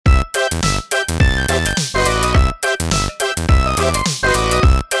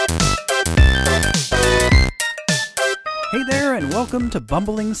welcome to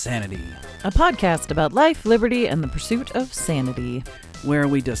Bumbling Sanity, a podcast about life, liberty, and the pursuit of sanity, where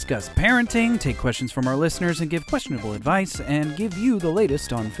we discuss parenting, take questions from our listeners, and give questionable advice, and give you the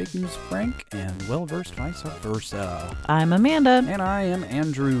latest on fake news Frank and well-versed vice versa. I'm Amanda. And I am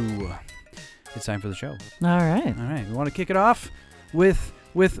Andrew. It's time for the show. All right. All right. We want to kick it off with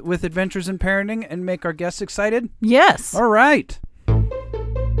adventures in parenting and make our guests excited? Yes. All right.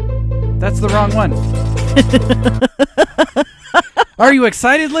 That's the wrong one. Are you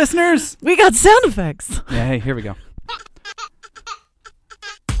excited, listeners? We got sound effects. Yeah, hey, here we go.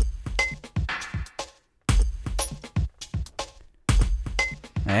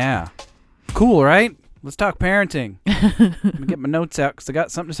 Yeah. Cool, right? Let's talk parenting. Let me get my notes out because I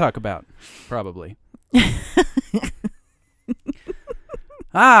got something to talk about. Probably.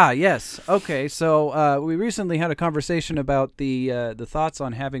 Yes. Okay, so we recently had a conversation about the thoughts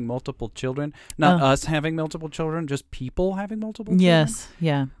on having multiple children. Not us having multiple children, just people having multiple children. Yes.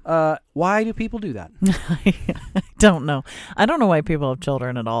 Yeah. Why do people do that? I don't know. I don't know why people have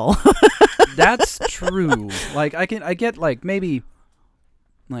children at all. That's true. Like I get like maybe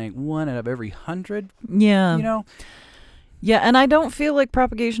like 1 out of every 100. Yeah. You know. Yeah, and I don't feel like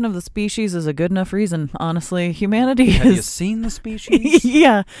propagation of the species is a good enough reason, honestly. Humanity Have you seen the species?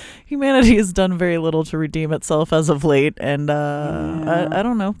 Yeah. Humanity has done very little to redeem itself as of late, and I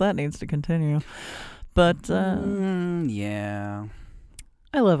don't know if that needs to continue. But, yeah.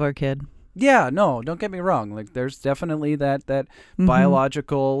 I love our kid. Yeah, no, don't get me wrong. Like, there's definitely that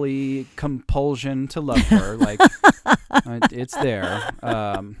biologically compulsion to love her. Like, it's there.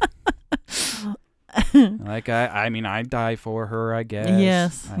 Like I mean, I'd die for her, I guess.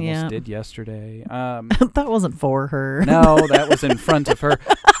 Yes, I almost did yesterday. That wasn't for her. No, that was in front of her.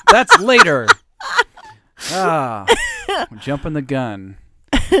 That's later. Jumping the gun.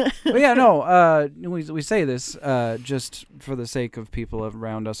 But yeah, no. We say this just for the sake of people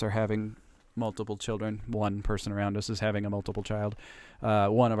around us are having multiple children. One person around us is having a multiple child.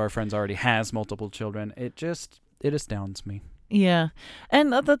 One of our friends already has multiple children. It astounds me. Yeah,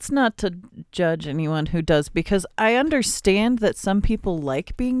 and that's not to judge anyone who does, because I understand that some people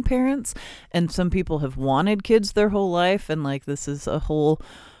like being parents and some people have wanted kids their whole life and like this is a whole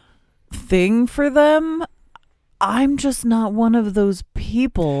thing for them. I'm just not one of those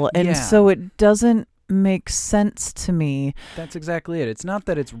people, and so it doesn't make sense to me. That's exactly it. It's not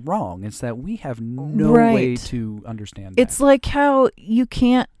that it's wrong, it's that we have no way to understand that. It's like how you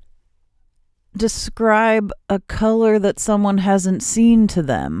can't describe a color that someone hasn't seen to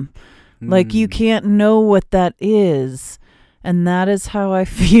them. Like you can't know what that is. And that is how I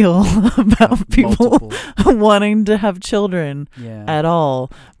feel about people wanting to have children at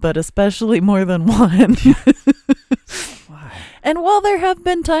all, but especially more than one. Why? And while there have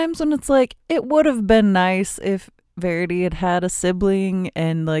been times when it's like, it would have been nice if Verity had a sibling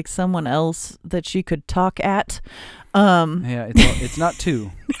and like someone else that she could talk at. It's not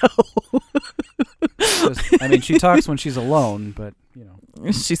two. No. I mean, she talks when she's alone, but you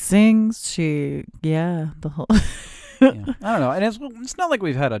know, she sings. The whole. Yeah. I don't know, and it's not like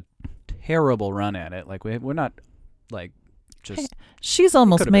we've had a terrible run at it. Like we're not like just. She's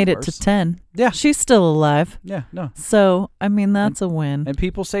almost made it to 10. Yeah, she's still alive. Yeah, no. So I mean, that's a win. And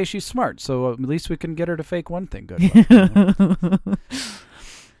people say she's smart, so at least we can get her to fake one thing good. You know?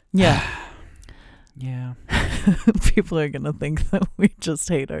 Yeah. Yeah. People are going to think that we just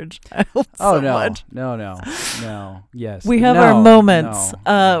hate our child much. No. Yes. We have our moments.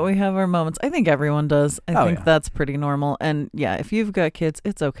 We have our moments. I think everyone does. I think that's pretty normal. And yeah, if you've got kids,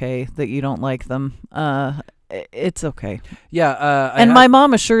 it's okay that you don't like them. It's okay. Yeah. And my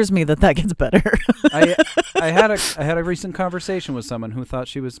mom assures me that gets better. I had a recent conversation with someone who thought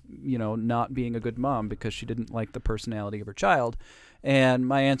she was, not being a good mom because she didn't like the personality of her child. And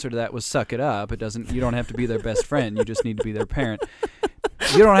my answer to that was suck it up. You don't have to be their best friend. You just need to be their parent.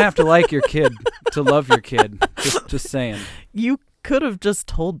 You don't have to like your kid to love your kid. Just saying. You could have just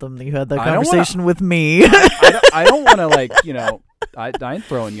told them that you had that conversation with me. I don't want to I ain't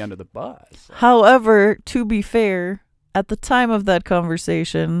throwing you under the bus. However, to be fair, at the time of that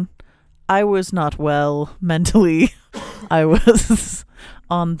conversation, I was not well mentally. I was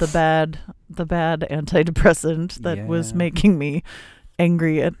on the bad antidepressant that was making me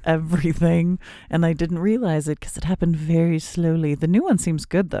angry at everything, and I didn't realize it because it happened very slowly. The new one seems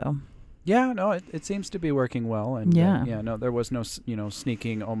good though. Yeah, no, it seems to be working well, and no, there was no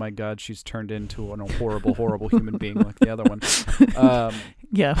sneaking. Oh my God, she's turned into a horrible human being like the other one.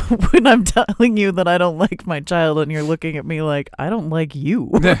 Yeah, when I'm telling you that I don't like my child, and you're looking at me like I don't like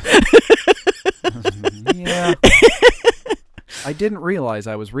you. Yeah. I didn't realize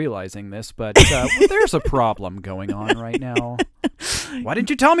I was realizing this, but there's a problem going on right now. Why didn't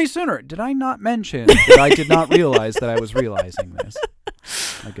you tell me sooner? Did I not mention that I did not realize that I was realizing this?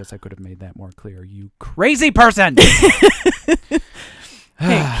 I guess I could have made that more clear. You crazy person!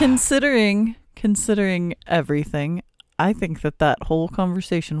 Hey, considering everything, I think that whole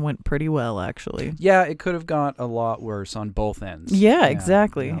conversation went pretty well, actually. Yeah, it could have got a lot worse on both ends. Yeah,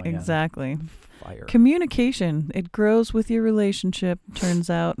 exactly. Yeah. Exactly. Fire. Communication, it grows with your relationship,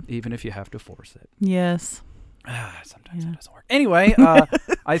 turns out. Even if you have to force it. Yes. Sometimes it doesn't work. Anyway,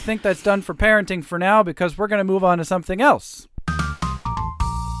 I think that's done for parenting for now because we're going to move on to something else.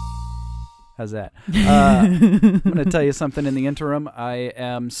 How's that? I'm going to tell you something in the interim. I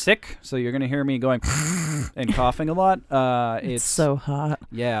am sick, so you're going to hear me going and coughing a lot. It's so hot.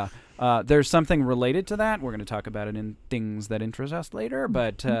 Yeah. There's something related to that. We're going to talk about it in things that interest us later.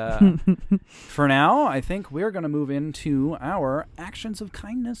 But for now, I think we're going to move into our actions of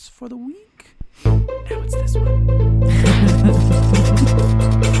kindness for the week. Now it's this one.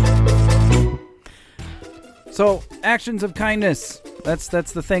 So, actions of kindness. That's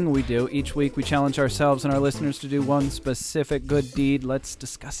the thing we do. Each week we challenge ourselves and our listeners to do one specific good deed. Let's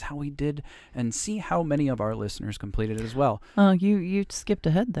discuss how we did and see how many of our listeners completed it as well. Oh, you skipped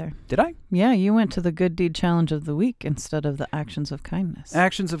ahead there. Did I? Yeah, you went to the good deed challenge of the week instead of the actions of kindness.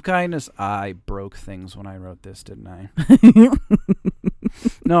 Actions of kindness. I broke things when I wrote this, didn't I?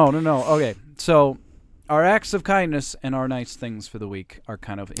 No. Okay, so our acts of kindness and our nice things for the week are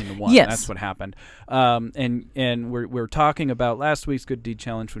kind of in one. Yes. That's what happened. And we're talking about last week's Good Deed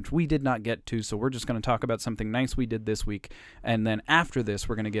Challenge, which we did not get to, so we're just going to talk about something nice we did this week. And then after this,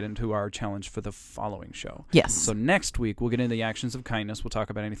 we're going to get into our challenge for the following show. Yes. So next week, we'll get into the actions of kindness. We'll talk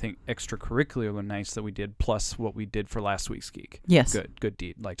about anything extracurricular and nice that we did, plus what we did for last week's geek. Yes. Good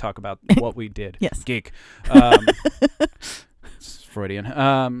deed. Like, talk about what we did. Yes. Geek. Freudian.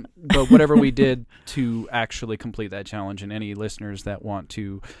 But whatever we did to actually complete that challenge, and any listeners that want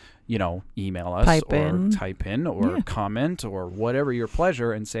to, email us type in or comment or whatever your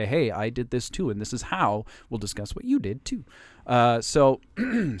pleasure and say, hey, I did this too, and this is how, we'll discuss what you did too. So,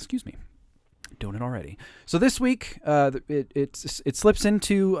 excuse me. Doing it already. So this week, it slips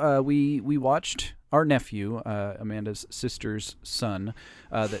into, we watched our nephew, Amanda's sister's son,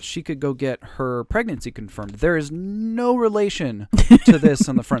 that she could go get her pregnancy confirmed. There is no relation to this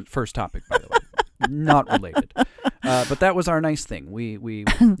on the first topic, by the way. Not related. But that was our nice thing. We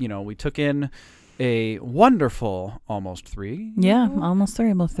took in a wonderful almost 3. Yeah, almost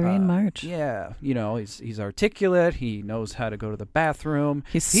 3. About 3 in March. Yeah, he's articulate. He knows how to go to the bathroom.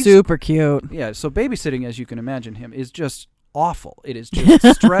 He's super cute. Yeah, so babysitting, as you can imagine him, is just awful. It is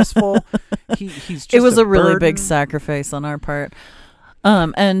just stressful. He's just it was a really burden. Big sacrifice on our part.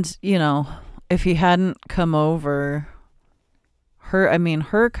 And if he hadn't come over,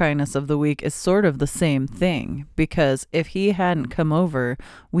 her kindness of the week is sort of the same thing, because if he hadn't come over,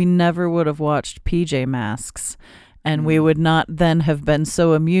 we never would have watched PJ Masks. And we would not then have been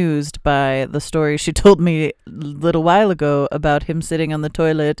so amused by the story she told me a little while ago about him sitting on the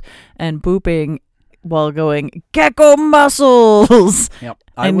toilet and booping while going, gecko muscles. Yep,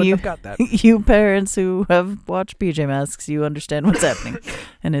 I wouldn't have got that. You parents who have watched PJ Masks, you understand what's happening,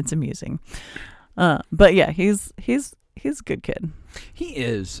 and it's amusing. But yeah, he's a good kid. He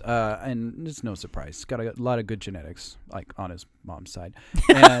is, and it's no surprise. He's got a lot of good genetics, like on his mom's side,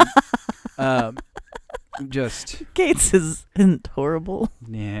 and just Gates isn't horrible.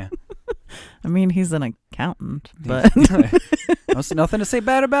 Yeah. I mean, he's an accountant, but nothing to say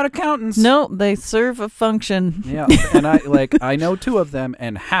bad about accountants. No, they serve a function. Yeah, and I know 2 of them,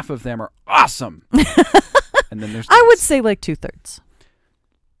 and half of them are awesome. And then there's I would say like 2/3.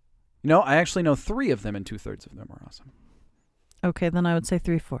 I actually know 3 of them, and 2/3 of them are awesome. Okay, then I would say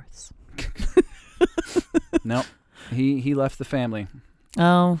 3/4. No, he left the family.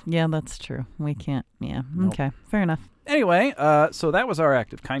 Oh, yeah, that's true. We can't. Yeah. Nope. Okay, fair enough. Anyway, so that was our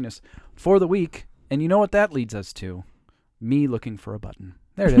act of kindness for the week. And you know what that leads us to? Me looking for a button.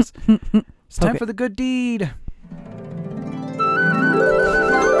 There it is. It's time for the good deed.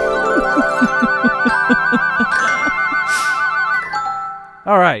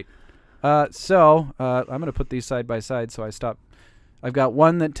 All right. So I'm going to put these side by side so I stop. I've got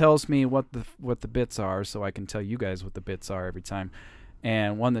one that tells me what the bits are, so I can tell you guys what the bits are every time,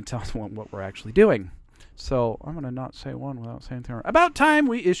 and one that tells me what we're actually doing. So I'm going to not say one without saying anything. About time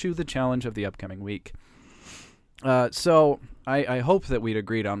we issue the challenge of the upcoming week. So I hope that we'd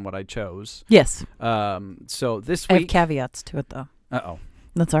agreed on what I chose. Yes. So this week... I have caveats to it, though. Uh-oh.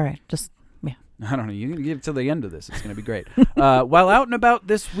 That's all right. Just, yeah. I don't know. You can give it to the end of this. It's going to be great. While out and about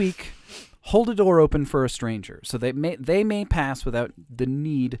this week, hold a door open for a stranger. So they may pass without the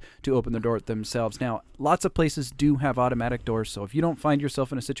need to open the door themselves. Now, lots of places do have automatic doors, so if you don't find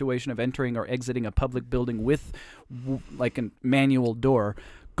yourself in a situation of entering or exiting a public building with like a manual door,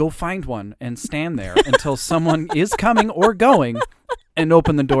 go find one and stand there until someone is coming or going and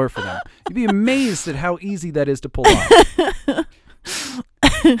open the door for them. You'd be amazed at how easy that is to pull off.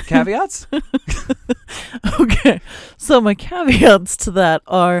 Caveats? Okay, so my caveats to that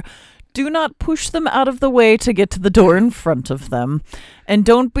are: do not push them out of the way to get to the door in front of them, and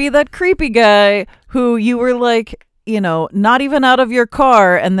don't be that creepy guy who you were like, not even out of your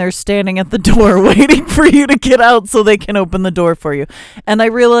car and they're standing at the door waiting for you to get out so they can open the door for you. And I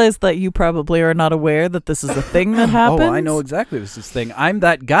realize that you probably are not aware that this is a thing that happens. Oh, I know exactly this is thing. I'm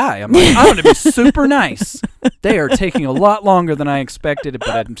that guy. I'm like, I'm going to be super nice. They are taking a lot longer than I expected,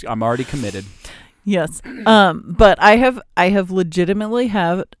 but I'm already committed. Yes. But I have legitimately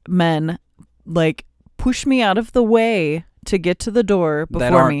had men like push me out of the way to get to the door before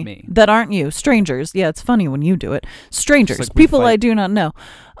that aren't me. That aren't you. Strangers. Yeah, it's funny when you do it. Strangers. Like people I do not know.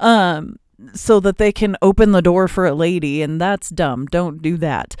 So that they can open the door for a lady, and that's dumb. Don't do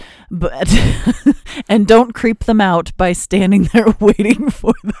that. But and don't creep them out by standing there waiting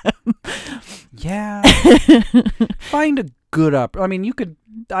for them. Yeah. Find a good I mean, you could.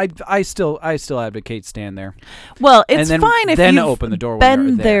 I still advocate stand there. Well, it's then, fine if then you've open the door been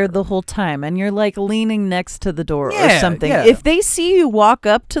when there the whole time and you're like leaning next to the door or Yeah, something. yeah. If they see you walk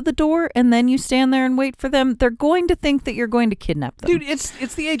up to the door and then you stand there and wait for them, they're going to think that you're going to kidnap them. Dude, it's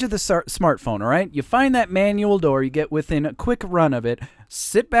the age of the smartphone, all right? You find that manual door, you get within a quick run of it,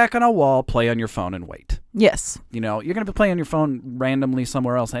 sit back on a wall, play on your phone, and wait. Yes. You're going to be playing on your phone randomly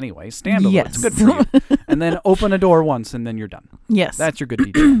somewhere else anyway. Stand a little. Yes. It's good for you. And then open a door once, and then you're done. Yes. That's your good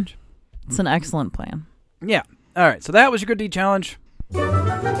deed challenge. It's an excellent plan. Yeah. All right. So that was your good deed challenge.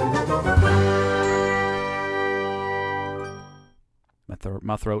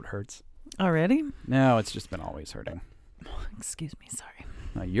 My throat hurts. Already? No, it's just been always hurting. Excuse me. Sorry.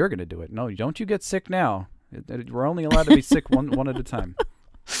 No, you're going to do it. No, don't you get sick now. We're only allowed to be sick one at a time.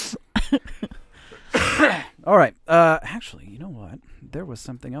 All right. Actually, you know what? There was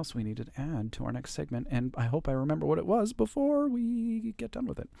something else we needed to add to our next segment, and I hope I remember what it was before we get done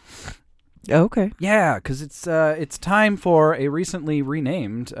with it. Okay. Yeah, because it's time for a recently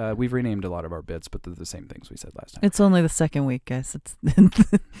renamed. We've renamed a lot of our bits, but they're the same things we said last time. It's only the second week, guys. It's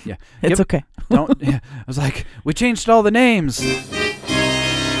Yeah, it's okay. Yeah, I was like, we changed all the names.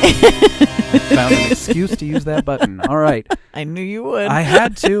 I found an excuse to use that button. All right. I knew you would. I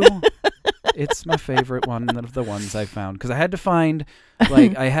had to. It's my favorite one of the ones I found because I had to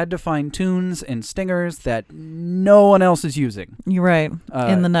find tunes and stingers that no one else is using. You're right.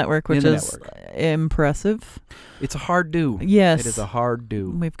 In the network, which is impressive. It's a hard do. Yes. It is a hard do.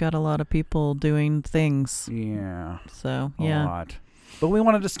 We've got a lot of people doing things. Yeah. So, A yeah. lot. But we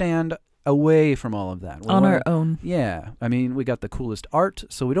wanted to stand away from all of that. On our own. Yeah. I mean, we got the coolest art,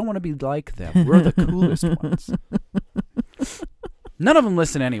 so we don't want to be like them. We're the coolest ones. None of them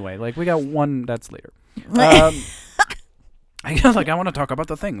listen anyway. Like, we got one that's later. I want to talk about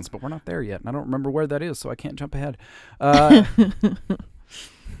the things, but we're not there yet. And I don't remember where that is, so I can't jump ahead. All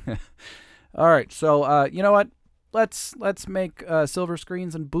right. So, you know what? Let's make silver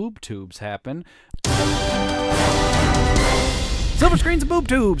screens and boob tubes happen. Silver screens and boob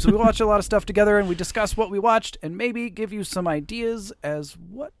tubes. We watch a lot of stuff together, and we discuss what we watched, and maybe give you some ideas as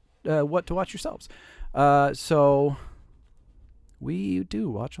what to watch yourselves. So we do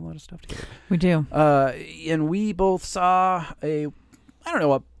watch a lot of stuff together. We do. And we both saw I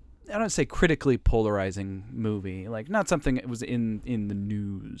don't say critically polarizing movie, like not something that was in the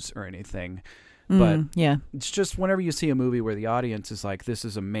news or anything. But yeah, it's just whenever you see a movie where the audience is like, "This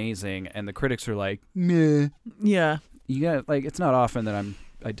is amazing," and the critics are like, "Meh." Yeah. You got it's not often that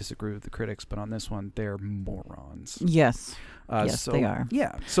I disagree with the critics, but on this one, they're morons. Yes. Yes, they are.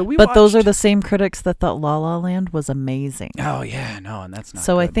 Yeah. So those are the same critics that thought La La Land was amazing. Oh yeah, no, and that's not.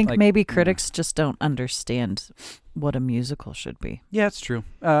 So good. I think maybe critics just don't understand what a musical should be. Yeah, it's true.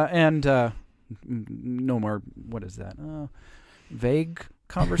 And no more. What is that? Vague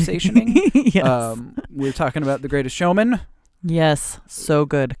conversationing. Yes. We're talking about The Greatest Showman. Yes, so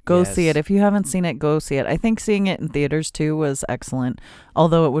good. Go see Yes. it. If you haven't seen it, go see it. I think seeing it in theaters too was excellent,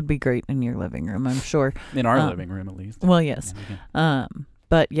 although it would be great in your living room, I'm sure. In our living room, at least. Well, yes.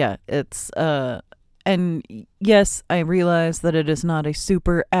 But yeah, it's and yes, I realize that it is not a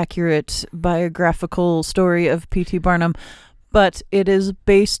super accurate biographical story of P.T. Barnum, but it is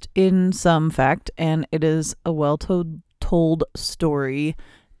based in some fact, and it is a well-told story.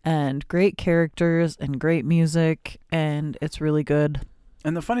 And great characters and great music, and it's really good.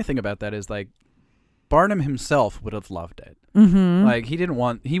 And the funny thing about that is, like, Barnum himself would have loved it. Mm-hmm. Like, he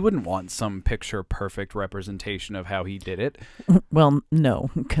wouldn't want some picture perfect representation of how he did it. Well, no,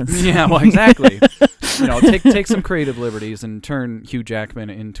 because Yeah, well, exactly. Take some creative liberties and turn Hugh Jackman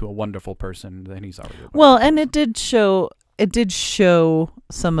into a wonderful person. Then he's already. Well, and it did show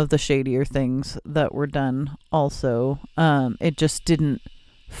some of the shadier things that were done. Also, it just didn't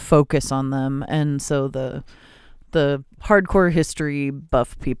focus on them, and so the hardcore history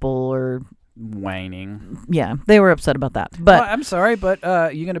buff people or whining. Yeah, they were upset about that. But I'm sorry, but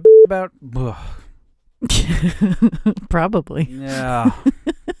you gonna about? Ugh. Probably. Yeah.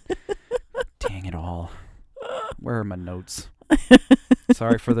 Dang it all. Where are my notes?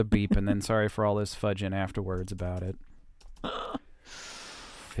 Sorry for the beep, and then sorry for all this fudging afterwards about it.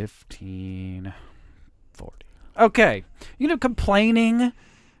 15:40. Okay. Complaining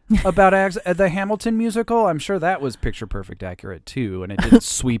about the Hamilton musical, I'm sure that was picture perfect accurate too, and it didn't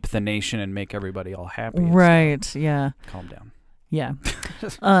sweep the nation and make everybody all happy. Right, yeah. Calm down. Yeah.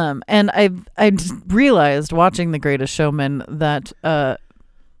 And I realized watching The Greatest Showman that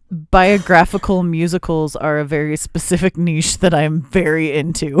biographical musicals are a very specific niche that I'm very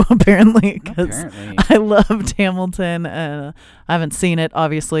into, apparently, because I loved Hamilton. I haven't seen it,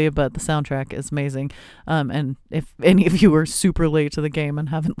 obviously, but the soundtrack is amazing. And if any of you are super late to the game and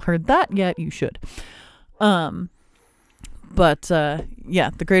haven't heard that yet, you should. But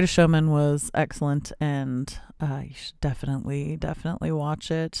The Greatest Showman was excellent, and you should definitely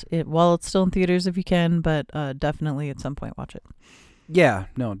watch it. While it's still in theaters if you can, but definitely at some point watch it. Yeah,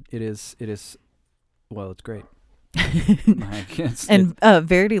 no, it is. Well, it's great.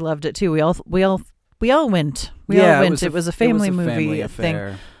 Verity loved it too. We all went. It was a family movie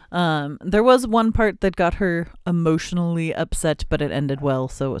affair. thing. There was one part that got her emotionally upset, but it ended well,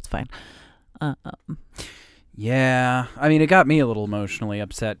 so it's fine. Yeah, I mean, it got me a little emotionally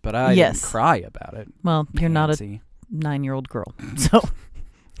upset, but I didn't cry about it. Well, you're not a 9-year-old girl, so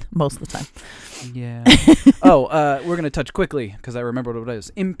most of the time. Yeah. We're going to touch quickly, because I remember what it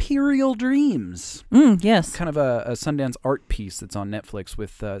is. Imperial Dreams. Yes. Kind of a Sundance art piece that's on Netflix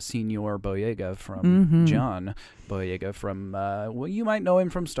with Senor Boyega from John Boyega from, you might know him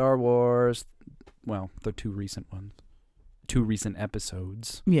from Star Wars. Well, the two recent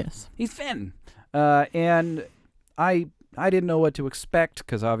episodes. Yes. He's Finn. And I didn't know what to expect,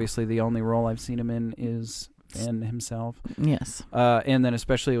 because obviously the only role I've seen him in is Finn himself. Yes. And then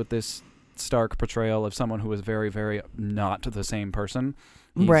especially with this stark portrayal of someone who is very, very not the same person.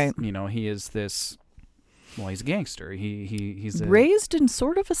 Right. He is this. Well, he's a gangster. He's raised in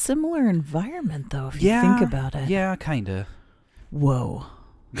sort of a similar environment, though, if you think about it. Yeah, kind of. Whoa.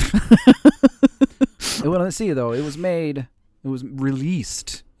 Well, let's see, though. It was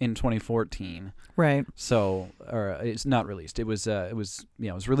released in 2014. Right. So, it's not released. It was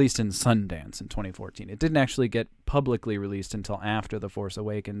released in Sundance in 2014. It didn't actually get publicly released until after The Force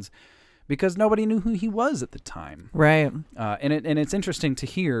Awakens, because nobody knew who he was at the time. Right. And it's interesting to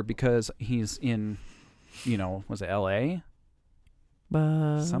hear, because he's in, was it L.A.?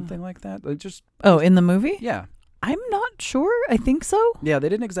 Something like that. In the movie? Yeah. I'm not sure. I think so. Yeah, they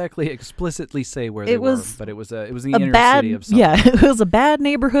didn't exactly explicitly say where they were, but it was the inner city of something. Yeah, it was a bad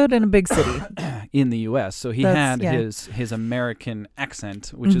neighborhood in a big city in the U.S. So he had his American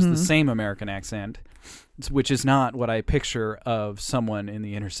accent, which is the same American accent, which is not what I picture of someone in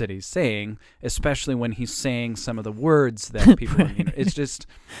the inner city saying, especially when he's saying some of the words that people. It's just,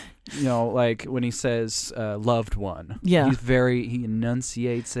 like when he says "loved one." Yeah, he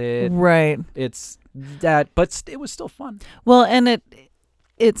enunciates it. Right. It's that, but it was still fun. Well, and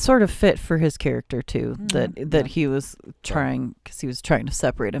it sort of fit for his character too. That he was trying, because he was trying to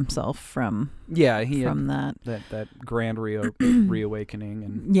separate himself from that grand reawakening,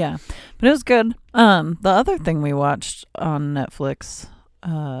 and but it was good. The other thing we watched on Netflix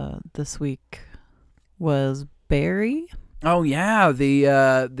this week was Barry. Oh yeah,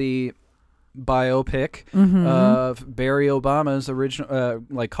 the biopic of Barry Obama's original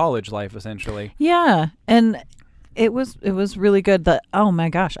college life, essentially. Yeah, and it was really good. Oh my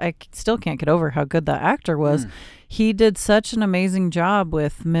gosh, I still can't get over how good that actor was. He did such an amazing job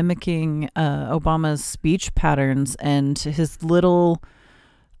with mimicking Obama's speech patterns and his little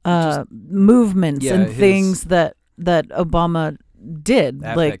movements and things that Obama did,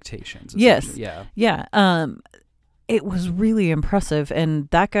 affectations. Yes, yeah. It was really impressive, and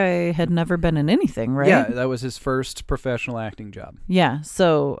that guy had never been in anything, right? Yeah, that was his first professional acting job. Yeah,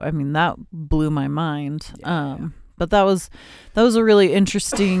 so I mean that blew my mind. But that was a really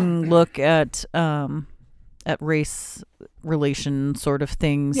interesting look at race relation sort of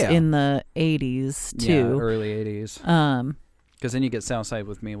things in the 80s too. Yeah, early 80s. Because then you get Southside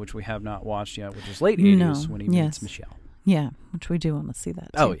with Me, which we have not watched yet, which is late 80s when he meets Michelle. Yeah, which we do want to see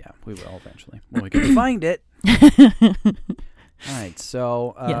that, too. Oh, yeah, we will eventually. When we can find it. All right,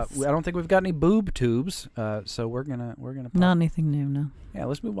 so Yes. I don't think we've got any boob tubes, so we're gonna pop. Not anything new, no. Yeah,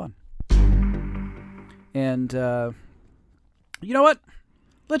 let's move on. And you know what?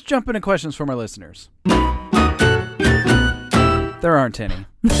 Let's jump into questions from our listeners. There aren't any.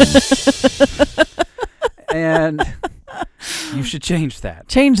 And you should change that.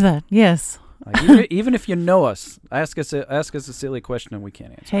 Change that, yes. Like, even if you know us, ask us a silly question and we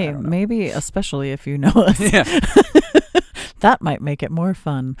can't answer. Hey, maybe especially if you know us. Yeah. That might make it more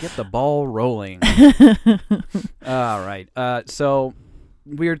fun. Get the ball rolling. All right. So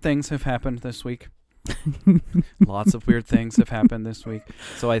weird things have happened this week. Lots of weird things have happened this week.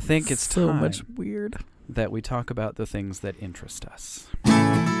 So I think it's so time much weird that we talk about the things that interest us.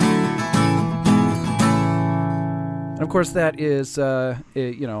 And of course, that is,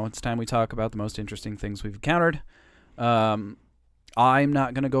 it's time we talk about the most interesting things we've encountered. I'm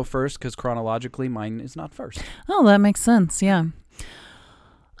not going to go first because chronologically mine is not first. Oh, that makes sense. Yeah.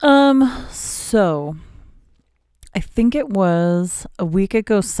 So I think it was a week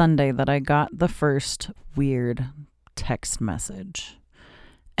ago Sunday that I got the first weird text message.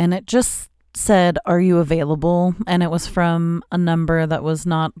 And it just said, "Are you available?" And it was from a number that was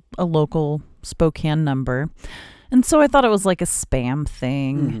not a local Spokane number. And so I thought it was like a spam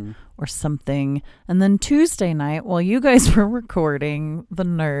thing or something. And then Tuesday night, while you guys were recording The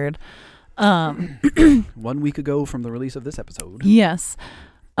Nerd, 1 week ago from the release of this episode. Yes.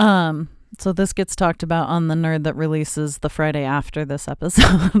 So this gets talked about on The Nerd that releases the Friday after this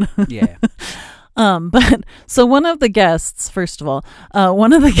episode. Yeah. But so one of the guests, first of all,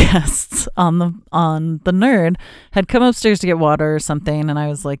 one of the guests on the Nerd had come upstairs to get water or something, and I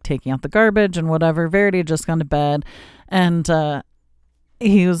was like taking out the garbage and whatever. Verity had just gone to bed, and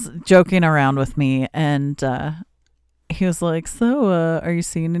he was joking around with me, and he was like, "So, are you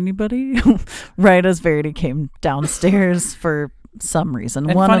seeing anybody?" Right as Verity came downstairs for some reason.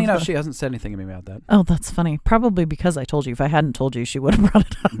 And funny enough, she hasn't said anything to me about that. Oh, that's funny. Probably because I told you. If I hadn't told you, she would have brought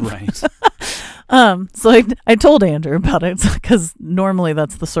it up. Right. So I told Andrew about it because normally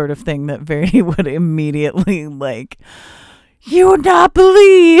that's the sort of thing that Verity would immediately like, "You would not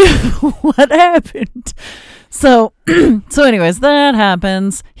believe what happened." So anyways, that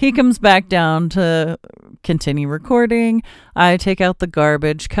happens. He comes back down to continue recording. I take out the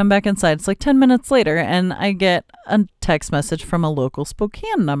garbage, come back inside. It's like 10 minutes later, and I get a text message from a local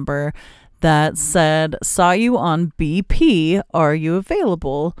Spokane number that said, "Saw you on BP. Are you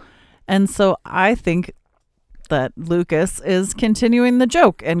available?" And so I think that Lucas is continuing the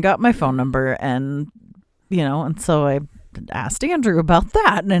joke and got my phone number, and so I asked Andrew about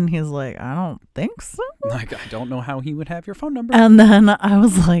that, and he's like, "I don't think so." Like, I don't know how he would have your phone number. And then I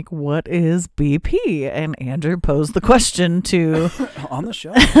was like, "What is BP?" And Andrew posed the question to on the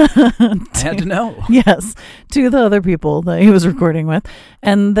show. I had to know. Yes, to the other people that he was recording with,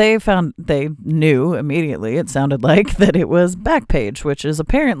 and they knew immediately. It sounded like that it was Backpage, which is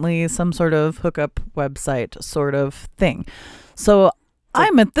apparently some sort of hookup website sort of thing. So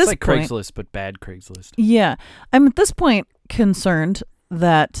I'm at this point, Craigslist, but bad Craigslist. Yeah, I'm at this point concerned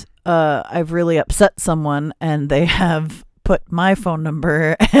that I've really upset someone, and they have put my phone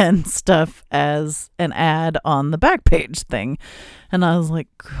number and stuff as an ad on the Backpage thing. And I was like,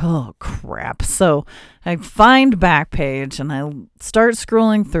 "Oh crap." So I find Backpage and I start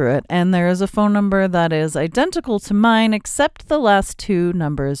scrolling through it, and there is a phone number that is identical to mine, except the last two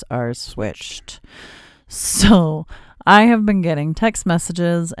numbers are switched. So I have been getting text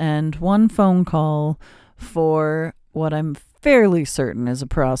messages and one phone call for what I'm fairly certain is a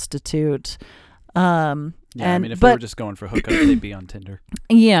prostitute. Yeah, I mean, if they were just going for hookups, they'd be on Tinder.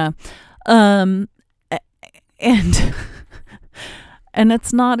 Yeah. And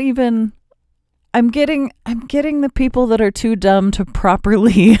it's not even, I'm getting the people that are too dumb to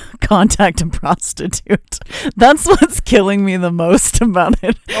properly contact a prostitute. That's what's killing me the most about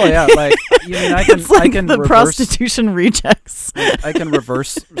it. Oh yeah, like you mean I can the reverse, prostitution rejects. I can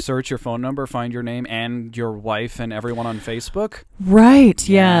reverse search your phone number, find your name and your wife and everyone on Facebook. Right.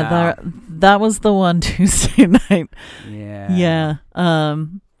 Yeah. That was the one Tuesday night. Yeah. Yeah.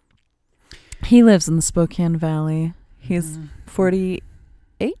 He lives in the Spokane Valley. He's 48.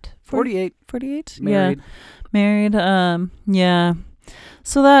 48. Married. Yeah. Married. Yeah.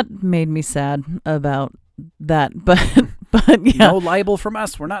 So that made me sad about that. But yeah. No libel from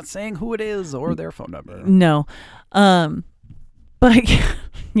us. We're not saying who it is or their phone number. No. But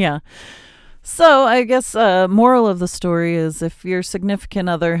yeah. So I guess moral of the story is if your significant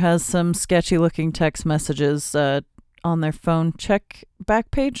other has some sketchy looking text messages, on their phone, check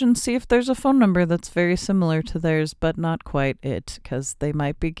Backpage and see if there's a phone number that's very similar to theirs, but not quite it, because they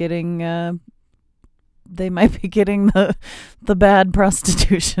might be getting the bad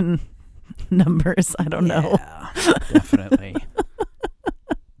prostitution numbers. I don't know. Definitely.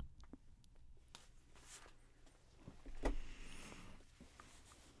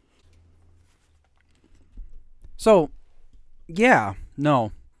 So, yeah,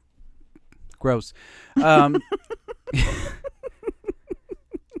 no. Gross. Yeah,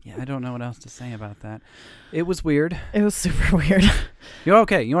 I don't know what else to say about that. It was weird. It was super weird. You're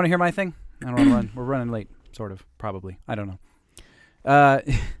okay. You want to hear my thing? I don't want to run. We're running late, sort of, probably. I don't know.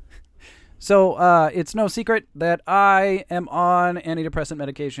 So it's no secret that I am on antidepressant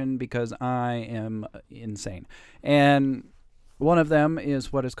medication because I am insane. And one of them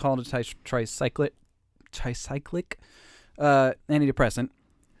is what is called a tricyclic antidepressant.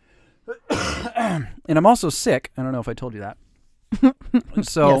 And I'm also sick. I don't know if I told you that.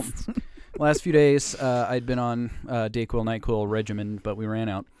 So Yes. last few days I'd been on Dayquil, NyQuil regimen, but we ran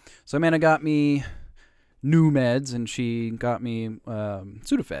out. So Amanda got me new meds, and she got me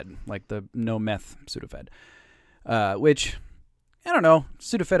Sudafed, like the no meth Sudafed, which, I don't know,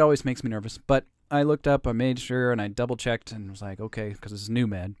 Sudafed always makes me nervous, but I looked up, I made sure, and I double checked and was like, okay, because this is new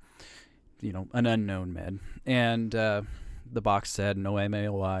med, an unknown med, and the box said no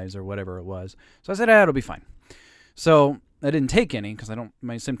MAOIs or whatever it was. So I said, it'll be fine. So I didn't take any because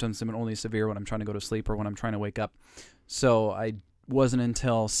my symptoms have been only severe when I'm trying to go to sleep or when I'm trying to wake up. So I wasn't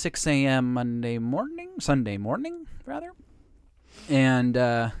until 6 a.m. Sunday morning, and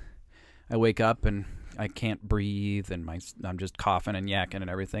I wake up and I can't breathe, and I'm just coughing and yakking and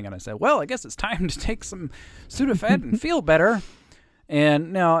everything, and I said, well, I guess it's time to take some Sudafed and feel better.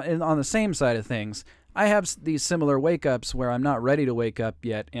 And now, on the same side of things, I have these similar wake-ups where I'm not ready to wake up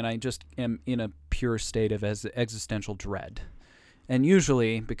yet, and I just am in a pure state of existential dread. And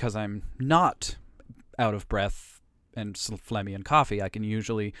usually, because I'm not out of breath and phlegmy and coffee, I can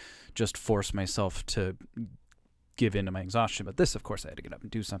usually just force myself to give in to my exhaustion. But this, of course, I had to get up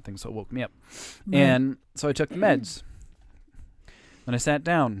and do something, so it woke me up. Right. And so I took the meds. Then I sat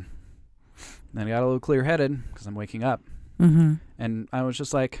down. Then I got a little clear-headed because I'm waking up. Mm-hmm. And I was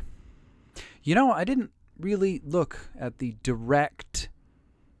just like, I didn't really look at the direct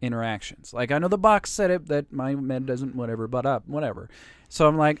interactions. Like, I know the box said it, that my med doesn't whatever. So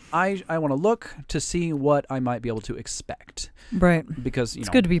I'm like, I want to look to see what I might be able to expect. Right. Because, it's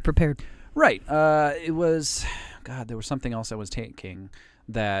good to be prepared. Right. It was, there was something else I was taking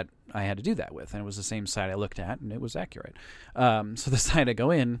that I had to do that with. And it was the same site I looked at, and it was accurate. So the site I go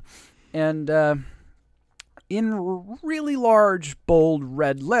in, and in really large, bold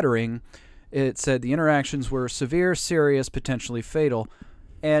red lettering, it said the interactions were severe, serious, potentially fatal.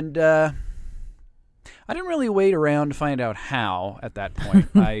 And I didn't really wait around to find out how at that point.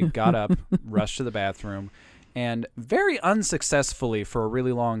 I got up, rushed to the bathroom, and very unsuccessfully for a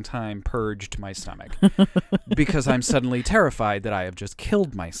really long time purged my stomach because I'm suddenly terrified that I have just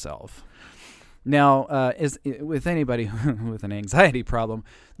killed myself. Now, with anybody with an anxiety problem,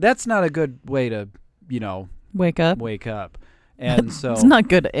 that's not a good way to, wake up. And so it's not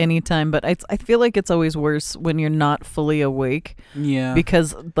good anytime, but I feel like it's always worse when you're not fully awake. Yeah.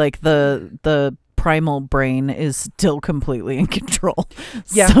 Because like the primal brain is still completely in control.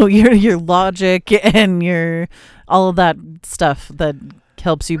 Yeah. So your logic and your all of that stuff that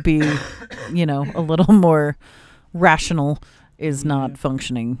helps you be, a little more rational is not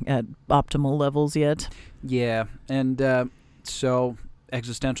functioning at optimal levels yet. Yeah. And so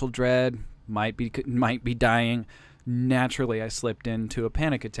existential dread, might be dying. Naturally, I slipped into a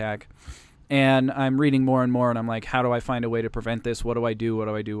panic attack, and I'm reading more and more, and I'm like, how do I find a way to prevent this? What do I do?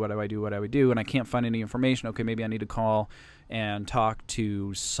 And I can't find any information. Okay, maybe I need to call and talk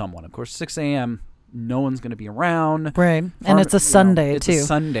to someone. Of course, 6 a.m., no one's going to be around. Right, and it's a Sunday, too. It's a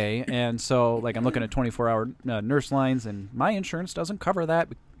Sunday, and so like I'm looking at 24-hour nurse lines, and my insurance doesn't cover that.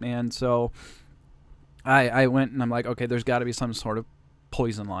 And so I went, and I'm like, okay, there's got to be some sort of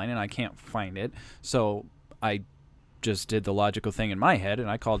poison line, and I can't find it. So I just did the logical thing in my head, and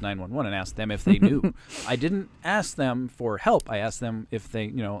I called 911 and asked them if they knew. I didn't ask them for help. I asked them if they,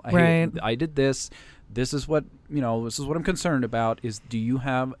 right. I did this. This is what I'm concerned about. Is do you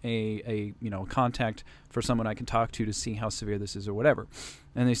have a contact for someone I can talk to see how severe this is or whatever?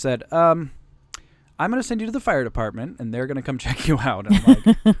 And they said, I'm going to send you to the fire department, and they're going to come check you out. And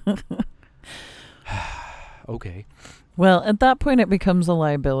I'm like, okay. Well, at that point, it becomes a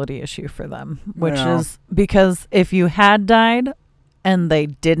liability issue for them, which is because if you had died and they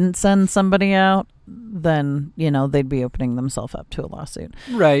didn't send somebody out, then they'd be opening themselves up to a lawsuit.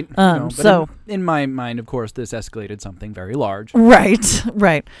 Right. But so in my mind, of course, this escalated something very large. Right.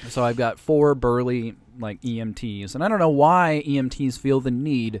 So I've got 4 burly EMTs, and I don't know why EMTs feel the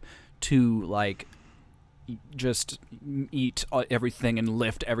need to just eat everything and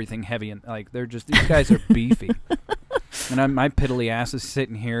lift everything heavy, and these guys are beefy. And my piddly ass is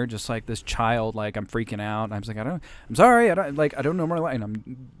sitting here just like this child, I'm freaking out. And I'm just I'm sorry, I don't normally, and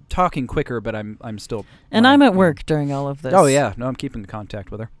I'm talking quicker, but I'm still. And I'm at work during all of this. Oh yeah, no, I'm keeping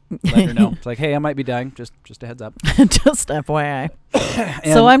contact with her. Let her know. It's hey, I might be dying. Just a heads up. Just FYI.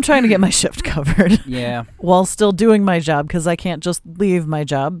 So I'm trying to get my shift covered. Yeah. While still doing my job, because I can't just leave my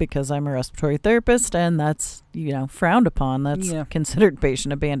job because I'm a respiratory therapist, and that's frowned upon. That's considered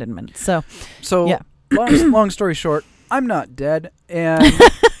patient abandonment. So yeah. long story short, I'm not dead, and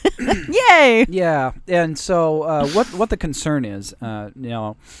yay! Yeah, and so what the concern is,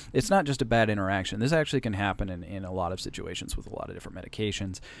 it's not just a bad interaction. This actually can happen in a lot of situations with a lot of different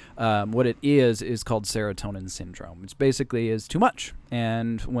medications. What it is called serotonin syndrome. It's basically is too much,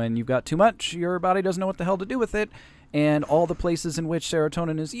 and when you've got too much, your body doesn't know what the hell to do with it. And all the places in which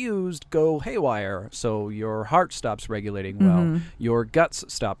serotonin is used go haywire. So your heart stops regulating well. Your guts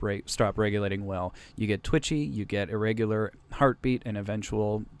stop regulating well. You get twitchy. You get irregular heartbeat and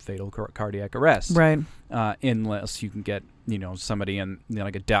eventual fatal cardiac arrest. Right. Unless you can get somebody in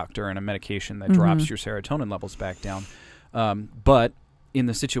like a doctor and a medication that drops your serotonin levels back down. But in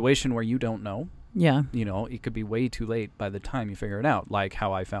the situation where you don't know. Yeah. It could be way too late by the time you figure it out. Like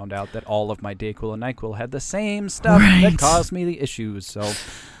how I found out that all of my Dayquil and NyQuil had the same stuff that caused me the issues. So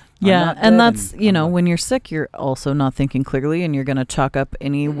yeah, and that's, when you're sick, you're also not thinking clearly, and you're going to chalk up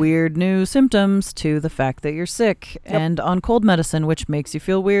any weird new symptoms to the fact that you're sick and on cold medicine, which makes you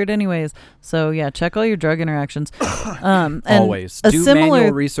feel weird anyways. So yeah, check all your drug interactions. And always do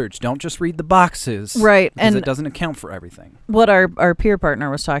manual research. Don't just read the boxes. Right. Because it doesn't account for everything. What our peer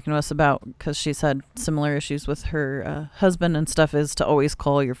partner was talking to us about, because she's had similar issues with her husband and stuff, is to always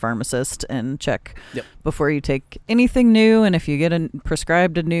call your pharmacist and check before you take anything new. And if you get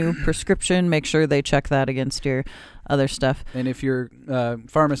prescribed a new prescription, make sure they check that against your other stuff. And if your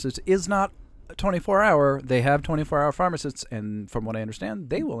pharmacist is not 24-hour, they have 24-hour pharmacists, and from what I understand,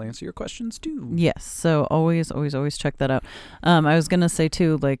 they will answer your questions too. Yes, so always check that out. I was gonna say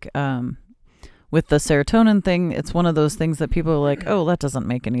too, with the serotonin thing, it's one of those things that people are like, oh, that doesn't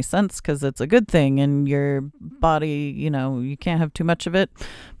make any sense because it's a good thing, and your body, you can't have too much of it,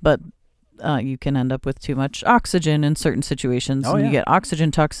 but you can end up with too much oxygen in certain situations. You get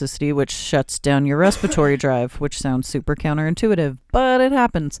oxygen toxicity, which shuts down your respiratory drive, which sounds super counterintuitive, but it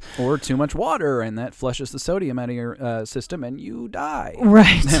happens. Or too much water, and that flushes the sodium out of your system, and you die.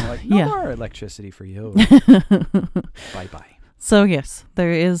 Right. No more electricity for you. Bye-bye. So yes, there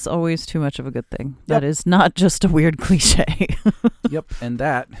is always too much of a good thing. That is not just a weird cliche. Yep, and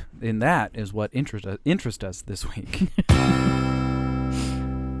that is what interests us this week.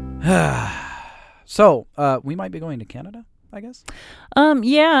 So, we might be going to Canada, I guess.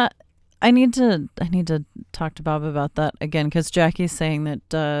 Yeah, I need to talk to Bob about that again, because Jackie's saying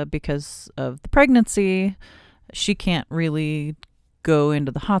that because of the pregnancy, she can't really go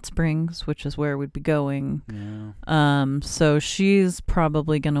into the hot springs, which is where we'd be going. Yeah. So she's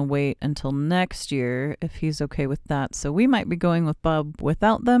probably gonna wait until next year if he's okay with that. So we might be going with Bob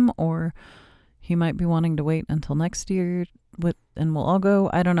without them, or he might be wanting to wait until next year. And we'll all go.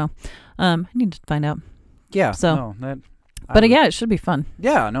 I don't know. I need to find out. Yeah. So, yeah, it should be fun.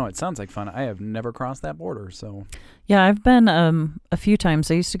 Yeah. No, it sounds like fun. I have never crossed that border, so. Yeah, I've been a few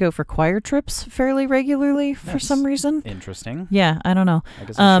times. I used to go for choir trips fairly regularly for some reason. Interesting. Yeah, I don't know. I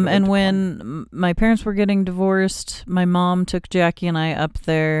guess and when my parents were getting divorced, my mom took Jackie and I up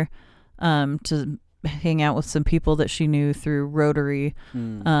there to hang out with some people that she knew through Rotary,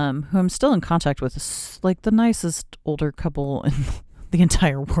 who I'm still in contact with. It's like the nicest older couple in the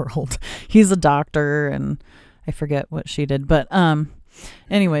entire world. He's a doctor, and I forget what she did, but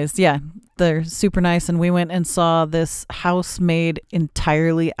anyways, yeah, they're super nice. And we went and saw this house made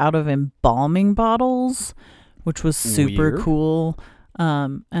entirely out of embalming bottles, which was super cool.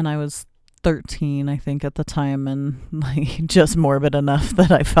 And I was 13, I think, at the time, and just morbid enough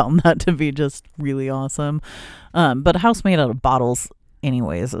that I found that to be just really awesome. But a house made out of bottles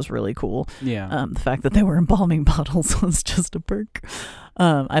anyways is really cool. Yeah. The fact that they were embalming bottles was just a perk.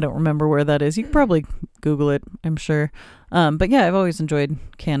 I don't remember where that is. You can probably Google it, I'm sure. But yeah, I've always enjoyed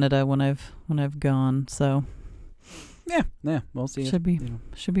Canada when I've gone, so yeah, we'll see. Should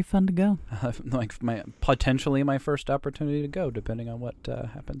be fun to go. Potentially my first opportunity to go, depending on what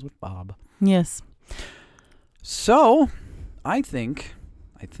happens with Bob. Yes. So, I think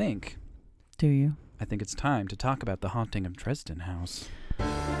Do you? I think it's time to talk about the haunting of Dresden House.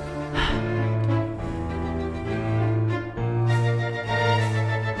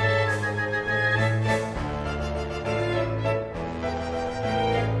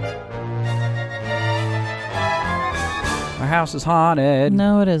 Our house is haunted.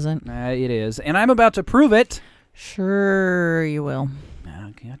 No, it isn't. It is. And I'm about to prove it. Sure you will.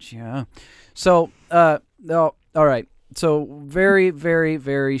 I gotcha. So, all right. So very, very,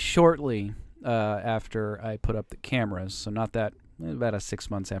 very shortly after I put up the cameras, so not that, about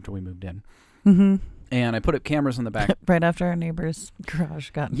 6 months after we moved in, Mm-hmm. and I put up cameras on the back. Right after our neighbor's garage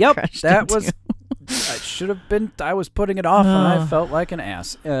got Yep, crashed that into. was. I should have been. I was putting it off, and I Oh. felt like an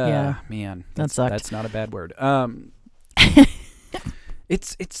ass. Yeah. Man, That sucked. That's not a bad word.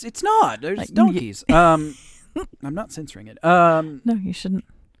 It's not. There's donkeys. I'm not censoring it. No, you shouldn't.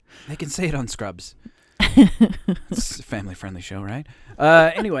 They can say it on Scrubs. It's a family-friendly show, right?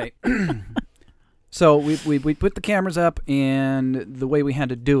 Anyway, so we put the cameras up, and the way we had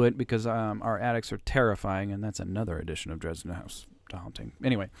to do it, because our attics are terrifying, and that's another edition of Dresden House Haunting.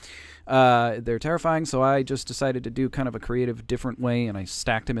 Anyway, they're terrifying, so I just decided to do kind of a creative, different way, and I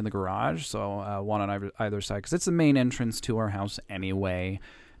stacked them in the garage, so one on either side, because it's the main entrance to our house anyway.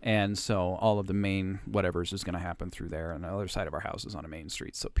 And so all of the main whatever's is going to happen through there, and the other side of our house is on a main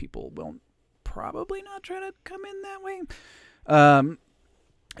street, so people will probably not try to come in that way.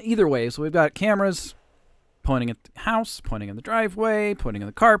 Either way, so we've got cameras pointing at the house, pointing in the driveway, pointing in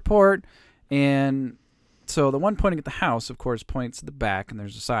the carport, and so the one pointing at the house, of course, points at the back, and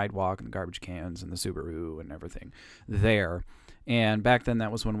there's a sidewalk and the garbage cans and the Subaru and everything there. And back then,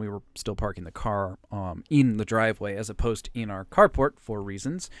 that was when we were still parking the car in the driveway as opposed to in our carport for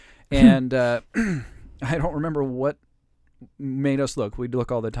reasons. And I don't remember what made us look. We'd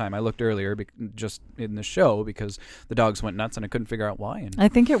look all the time. I looked earlier just in the show because the dogs went nuts and I couldn't figure out why. And I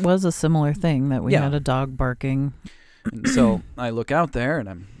think it was a similar thing that we Yeah. had a dog barking. And so I look out there, and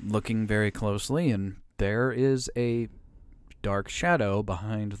I'm looking very closely, and there is a dark shadow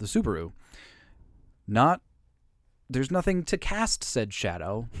behind the Subaru. There's nothing to cast said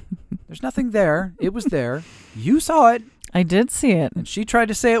shadow. There's nothing there. It was there. You saw it, I did see it. and she tried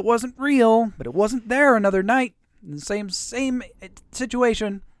to say it wasn't real, but it wasn't there another night. The same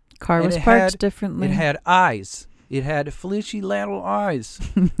situation. Car And was it parked had- differently. It had eyes. It had fleshy little eyes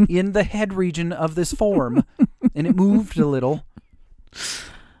in the head region of this form, and it moved a little.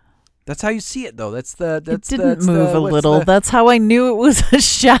 That's how you see it, though. It didn't move a little. That's how I knew it was a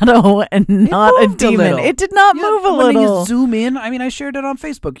shadow and not a moved a demon. little. It did not move a when little. you zoom in, I mean, I shared it on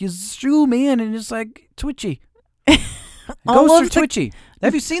Facebook. You zoom in, and it's like twitchy. Ghosts are twitchy.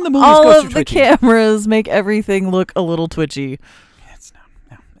 Have you seen the movies All Ghosts Are of the Twitchy? cameras make everything look a little twitchy. It's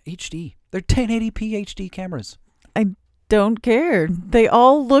no HD. They're 1080p HD cameras. Don't care. They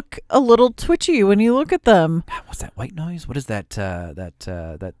all look a little twitchy when you look at them. What's that white noise? What is that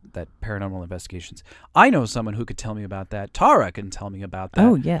paranormal investigations? I know someone who could tell me about that. Tara can tell me about that.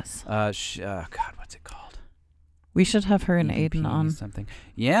 Oh, yes. God, what's it called? We should have her and EVP Aiden on something.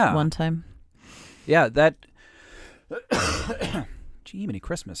 Yeah. one time. Yeah, that. Jiminy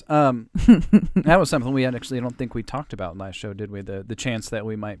Christmas. That was something we actually don't think we talked about in last show, did we? The chance that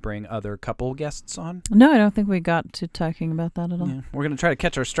we might bring other couple guests on. No, I don't think we got to talking about that at all. Yeah. We're going to try to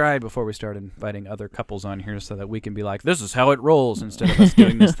catch our stride before we start inviting other couples on here so that we can be like, this is how it rolls, instead of us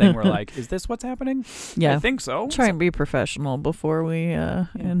doing this thing where like, is this what's happening? Yeah. I think so. Try and be professional before we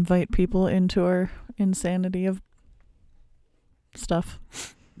invite people into our insanity of stuff.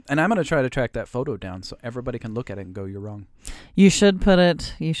 And I'm going to try to track that photo down so everybody can look at it and go, you're wrong. You should put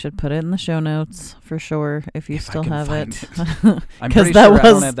it in the show notes for sure if you If I still can have find it. I'm 'Cause pretty that sure I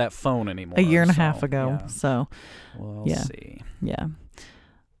don't was have that phone anymore. a year and a so, half ago. Yeah. So We'll yeah. see. yeah.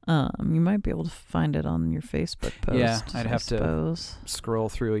 You might be able to find it on your Facebook post. Yeah, I'd have to- to suppose. Scroll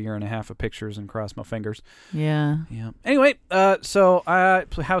through a year and a half of pictures and cross my fingers. Yeah. Yeah. Anyway, so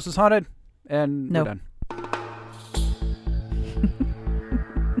house is haunted, and Nope. we're done.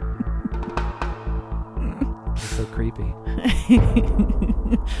 It's so creepy.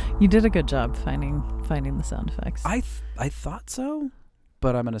 You did a good job finding the sound effects. I thought so,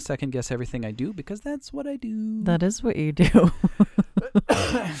 but I'm gonna second guess everything I do because that's what I do. That is what you do.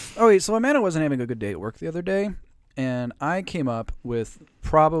 Oh wait, so Amanda wasn't having a good day at work the other day, and I came up with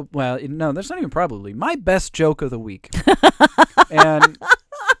that's not even probably my best joke of the week. And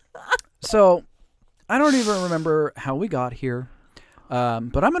so I don't even remember how we got here, but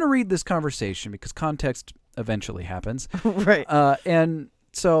I'm going to read this conversation because context eventually happens. Right. And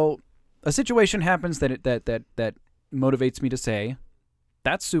so a situation happens that motivates me to say,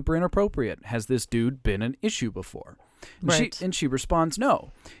 that's super inappropriate. Has this dude been an issue before? And Right. she responds,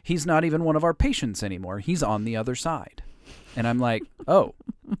 no, he's not even one of our patients anymore. He's on the other side. And I'm like, oh,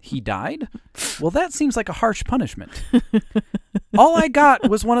 he died? Well, that seems like a harsh punishment. All I got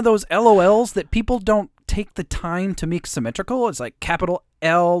was one of those LOLs that people don't take the time to make symmetrical. It's like capital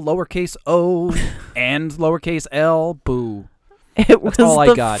L, lowercase o, and lowercase l. Boo. It was all I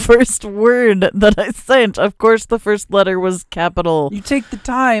the got. first word that I sent. Of course, the first letter was capital. You take the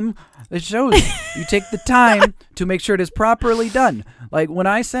time. It shows you take the time to make sure it is properly done. Like when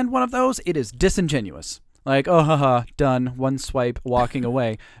I send one of those, it is disingenuous. Like, oh, haha, done, one swipe, walking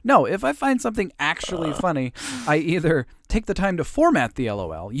away. No, if I find something actually funny, I either take the time to format the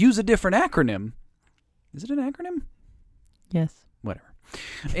LOL, use a different acronym. Is it an acronym? Yes. Whatever.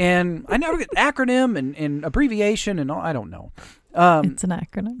 And I never get acronym and abbreviation and all. I don't know. It's an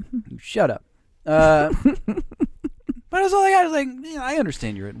acronym. Shut up. But that's all I got. I was like, yeah, I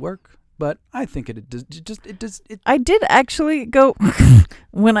understand you're at work, but I think it does. I did actually go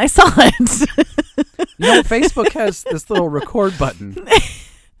when I saw it. You know, Facebook has this little record button.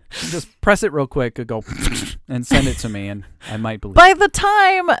 You just press it real quick and go and send it to me, and I might believe. By the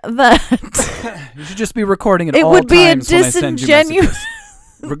time that You should just be recording it it all would be a times when I send you disingenuous.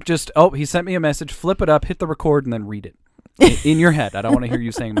 messages. Just, he sent me a message, flip it up, hit the record, and then read it. In your head. I don't want to hear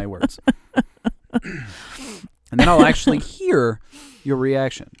you saying my words. And then I'll actually hear your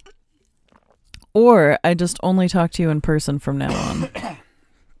reaction. Or I just only talk to you in person from now on.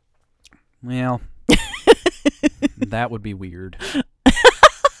 Well, that would be weird.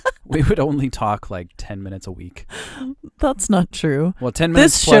 We would only talk like 10 minutes a week. That's not true. Well, 10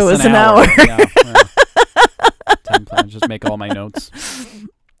 minutes This plus show is an an hour. Yeah, well, 10 plans, just make all my notes.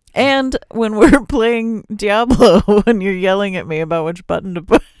 And when we're playing Diablo, when you're yelling at me about which button to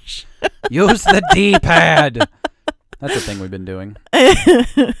push. Use the D-pad. That's a thing we've been doing.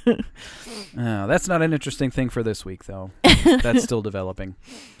 That's not an interesting thing for this week, though. That's still developing.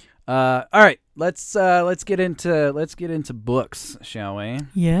 All right, let's get into books, shall we?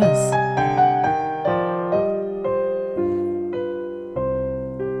 Yes.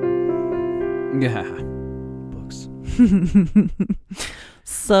 Yeah, books.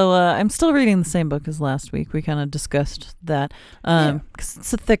 So I'm still reading the same book as last week. We kind of discussed that. 'Cause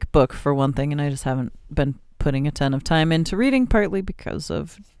it's a thick book for one thing, and I just haven't been putting a ton of time into reading, partly because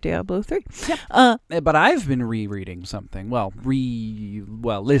of Diablo 3. But I've been rereading something. Well,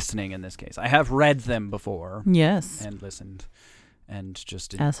 listening in this case. I have read them before. Yes. And listened, and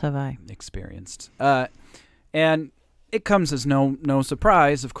just As have I. experienced. And it comes as no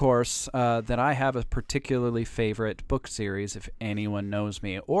surprise, of course, that I have a particularly favorite book series, if anyone knows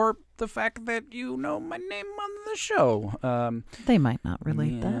me, or the fact that you know my name on the show. They might not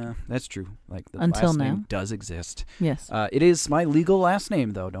relate that. Yeah, that's true. Like the Until last now. name does exist. Yes. It is my legal last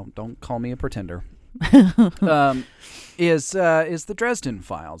name, though. Don't call me a pretender. Is the Dresden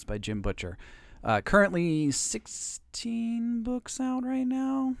Files by Jim Butcher. Currently 16 books out right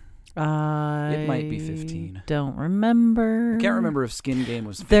now. It might be 15. Don't remember. I can't remember if Skin Game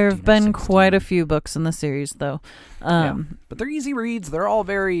was 15 There have or been 16. quite a few books in the series, though. But they're easy reads. They're all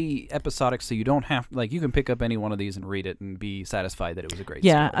very episodic, so you don't have you can pick up any one of these and read it and be satisfied that it was a great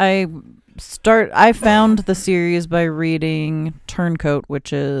story. I found the series by reading Turncoat,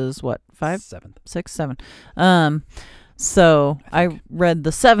 which is what, 5? 7th. 6, 7. So I read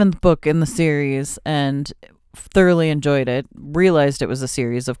the 7th book in the series and thoroughly enjoyed it. Realized it was a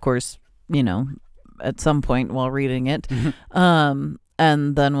series, of course, at some point while reading it. And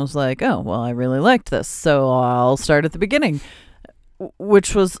then was like, oh, well, I really liked this, so I'll start at the beginning,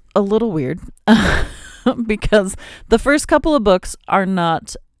 which was a little weird because the first couple of books are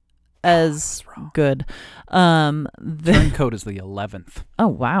not as good. Turncoat is the 11th. Oh,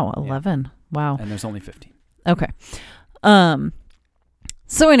 wow, 11. Yeah. Wow. And there's only 15. Okay.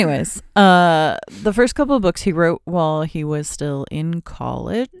 So anyways, the first couple of books he wrote while he was still in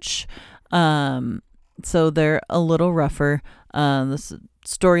college. So they're a little rougher. The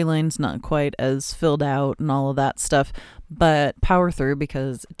storyline's not quite as filled out and all of that stuff, but power through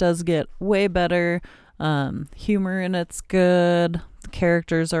because it does get way better. Humor in it's good. The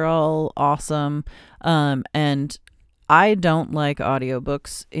characters are all awesome. And I don't like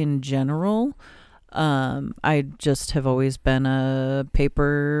audiobooks in general. I just have always been a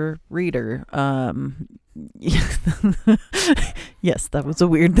paper reader. Yes, that was a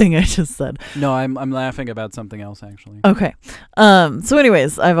weird thing I just said. No, I'm laughing about something else, actually. Okay. So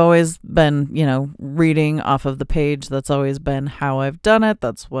anyways, I've always been, reading off of the page. That's always been how I've done it.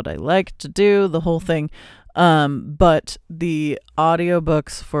 That's what I like to do, the whole thing. But the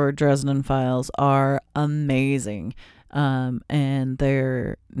audiobooks for Dresden Files are amazing. And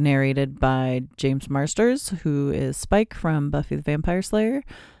they're narrated by James Marsters, who is Spike from Buffy the Vampire Slayer.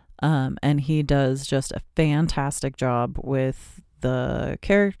 And he does just a fantastic job with the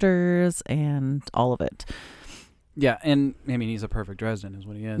characters and all of it. Yeah, and I mean, he's a perfect Dresden is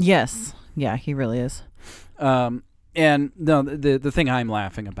what he is. Yes. Yeah, he really is. And no, the thing I'm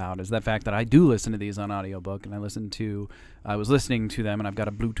laughing about is the fact that I do listen to these on audiobook, and I was listening to them, and I've got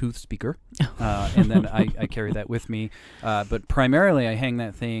a Bluetooth speaker, and then I carry that with me. But primarily, I hang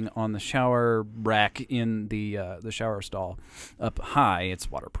that thing on the shower rack in the shower stall up high.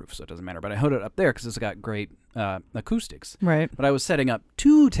 It's waterproof, so it doesn't matter. But I hold it up there because it's got great acoustics. Right. But I was setting up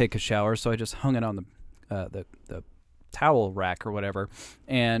to take a shower, so I just hung it on the towel rack or whatever,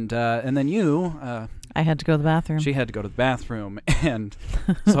 and then I had to go to the bathroom. She had to go to the bathroom, and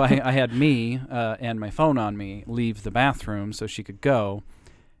so I had me and my phone on me leave the bathroom so she could go,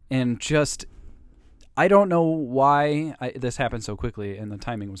 and just I don't know why this happened so quickly, and the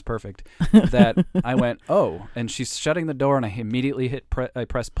timing was perfect that I went, oh, and she's shutting the door, and I immediately I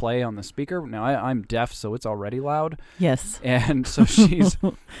press play on the speaker. Now I'm deaf, so it's already loud. Yes. And so she's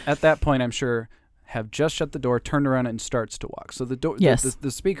at that point, I'm sure, have just shut the door, turned around, and starts to walk. So the door, yes.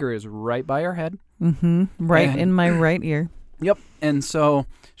 the speaker is right by her head. Mm-hmm. Right in my right ear. Yep. And so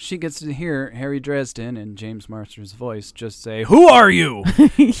she gets to hear Harry Dresden in James Marsters' voice just say, "Who are you?"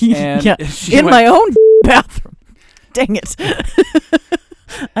 And yeah. In my own bathroom. Dang it.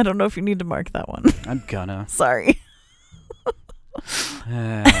 I don't know if you need to mark that one. I'm gonna. Sorry.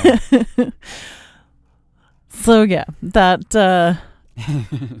 So yeah, that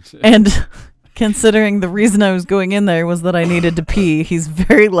and considering the reason I was going in there was that I needed to pee, he's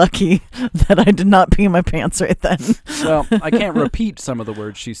very lucky that I did not pee my pants right then. Well, I can't repeat some of the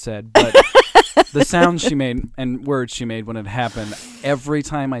words she said, but the sounds she made and words she made when it happened, every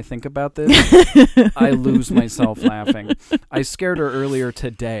time I think about this, I lose myself laughing. I scared her earlier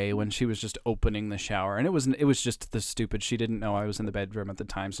today when she was just opening the shower, and it was just the stupid. She didn't know I was in the bedroom at the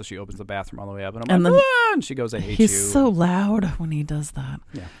time, so she opens the bathroom all the way up, and I'm like, and she goes, "I hate you." He's so loud when he does that.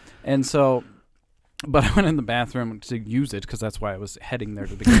 Yeah, and so. But I went in the bathroom to use it because that's why I was heading there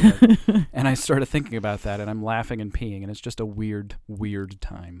to begin with. And I started thinking about that, and I'm laughing and peeing, and it's just a weird, weird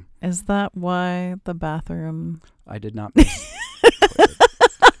time. Is that why the bathroom... I did not miss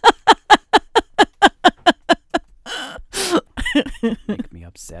Make me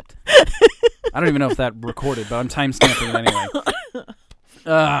upset. I don't even know if that recorded, but I'm time-stamping it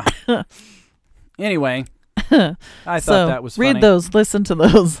anyway. Anyway, I thought that was funny. Read those. Listen to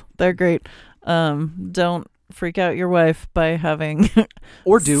those. They're great. Don't freak out your wife by having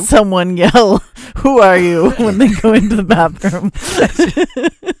or do someone yell, "Who are you?" when they go into the bathroom.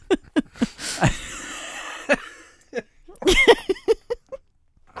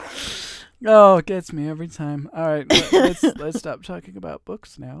 Oh, it gets me every time. All right, let's stop talking about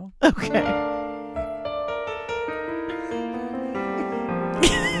books now. Okay.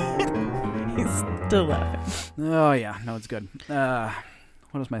 He's still laughing. Oh yeah, no, it's good. What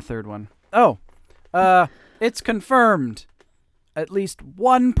was my third one? Oh, it's confirmed. At least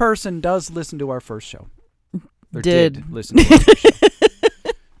one person does listen to our first show. Or did listen to our first show.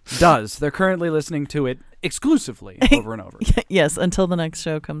 Does. They're currently listening to it exclusively over and over. Yes, until the next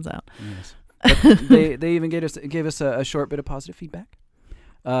show comes out. Yes. But they even gave us a short bit of positive feedback.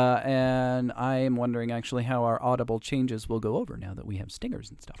 And I am wondering actually how our Audible changes will go over now that we have stingers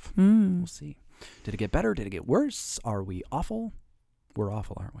and stuff. We'll see. Did it get better? Did it get worse? Are we awful? We're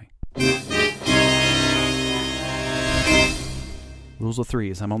awful, aren't we? Rules of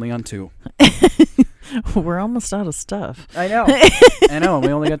threes. I'm only on 2. We're almost out of stuff. I know. I know. We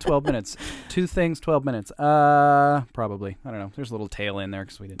only got 12 minutes. 2 things, 12 minutes. Probably. I don't know. There's a little tail in there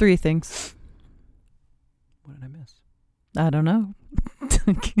because we didn't. 3 things. What did I miss? I don't know.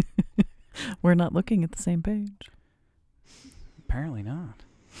 We're not looking at the same page. Apparently not.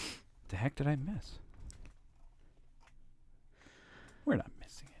 The heck did I miss? We're not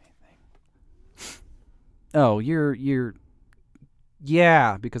missing anything. Oh, you're.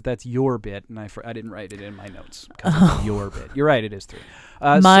 Yeah, because that's your bit, and I didn't write it in my notes because it's your bit. You're right, it is 3.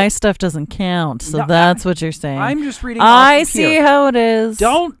 My stuff doesn't count, so that's what you're saying. I'm just reading. I see how it is.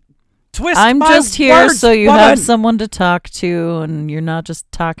 Don't twist. I'm my just here words, so you woman. have someone to talk to, and you're not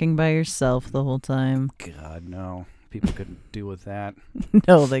just talking by yourself the whole time. God, no. People couldn't deal with that.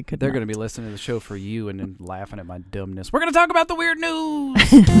 No, they could. They're going to be listening to the show for you and then laughing at my dumbness. We're going to talk about the weird news.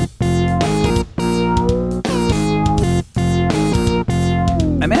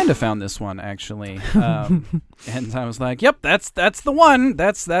 Amanda found this one actually, and I was like, "Yep, that's the one.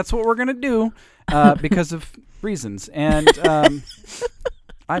 That's what we're gonna do," because of reasons, and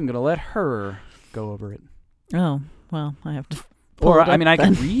I'm gonna let her go over it. Oh, Well, I have to. Pull Or it up I mean, I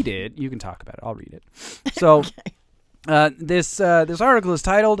can then. read it. You can talk about it. I'll read it. So. This article is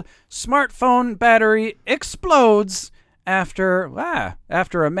titled "Smartphone Battery Explodes After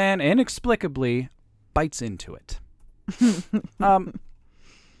a Man Inexplicably Bites into It."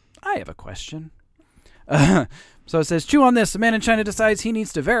 I have a question. So it says, chew on this. A man in China decides he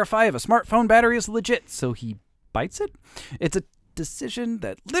needs to verify if a smartphone battery is legit, so he bites it. It's a decision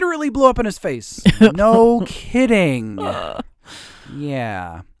that literally blew up in his face. No kidding.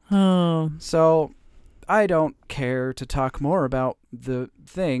 Yeah. Oh. So I don't care to talk more about the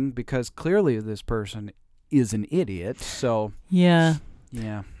thing because clearly this person is an idiot. So Yeah.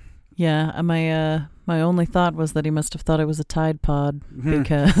 yeah. Yeah. My only thought was that he must have thought it was a Tide Pod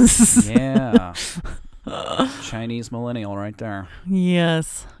because. Yeah. Chinese millennial right there.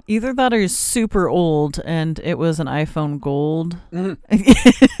 Yes. Either that or he's super old and it was an iPhone Gold.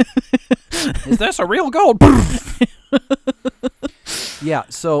 Is this a real gold? Yeah,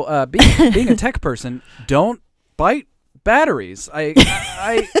 so being a tech person, don't bite batteries.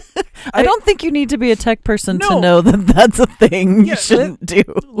 I don't think you need to be a tech person No. to know that that's a thing Yeah, you shouldn't do.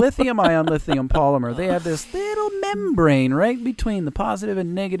 lithium-ion, lithium polymer, they have this little membrane right between the positive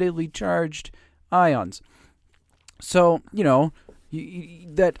and negatively charged ions. So,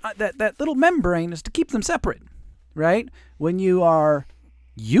 that little membrane is to keep them separate, right? When you are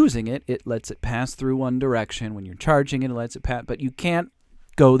using it, it lets it pass through one direction. When you're charging it, it lets it pass, but you can't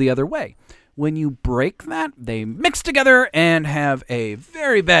go the other way. When you break that, they mix together and have a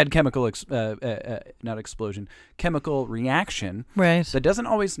very bad chemical chemical reaction. Right. That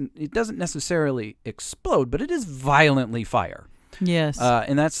doesn't necessarily explode, but it is violently fire. Yes.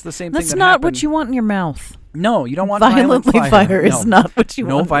 And that's the same thing. That's that not happened. what you want in your mouth. No, you don't want Violently violent fire. is not what you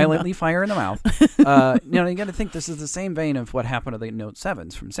No want. violently fire in the mouth. You got to think this is the same vein of what happened to the Note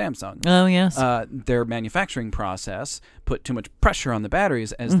 7s from Samsung. Oh, yes. Their manufacturing process put too much pressure on the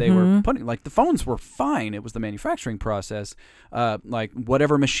batteries as they were putting. Like the phones were fine. It was the manufacturing process, like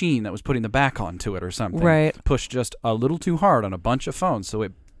whatever machine that was putting the back onto it or something, Right. pushed just a little too hard on a bunch of phones, so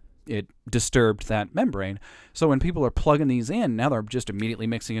it disturbed that membrane. So when people are plugging these in, now they're just immediately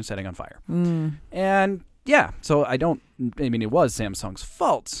mixing and setting on fire. And yeah, so it was Samsung's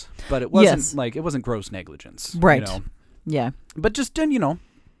fault, but it wasn't it wasn't gross negligence. Right. Yeah. But just,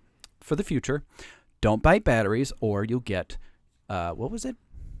 for the future, don't bite batteries or you'll get, what was it?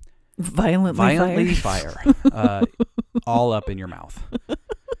 Violently fire. All up in your mouth.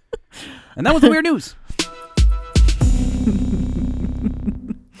 And that was the weird news.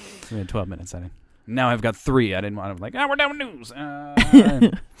 We had 12 minutes, I think. Now I've got 3. I didn't want to, we're done with news.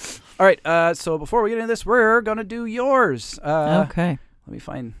 All right, so before we get into this, we're going to do yours. Okay.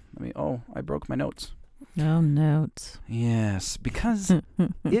 I broke my notes. Oh, notes. Yes, because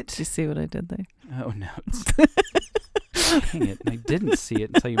Did you see what I did there? Oh, notes. Dang it, I didn't see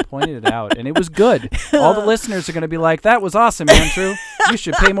it until you pointed it out, and it was good. All the listeners are going to be like, that was awesome, Andrew. You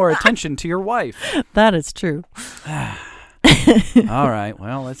should pay more attention to your wife. That is true. All right,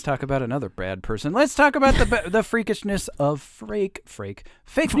 well, let's talk about another bad person. Let's talk about the freakishness of fake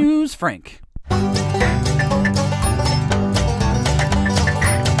news Frank.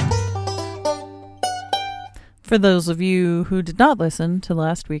 For those of you who did not listen to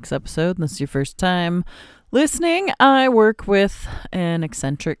last week's episode, and this is your first time listening, I work with an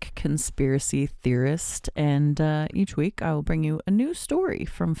eccentric conspiracy theorist, and each week I will bring you a new story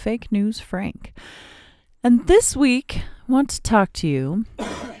from Fake News Frank. And this week, I want to talk to you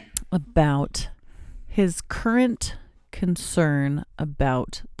about his current concern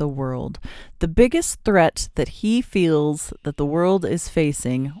about the world. The biggest threat that he feels that the world is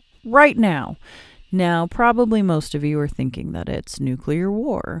facing right now. Now, probably most of you are thinking that it's nuclear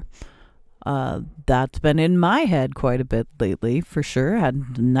war. That's been in my head quite a bit lately, for sure. I had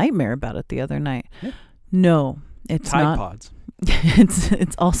a nightmare about it the other night. Yeah. No, it's Tide not. Pods.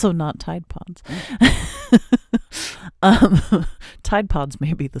 It's also not Tide Pods. Tide Pods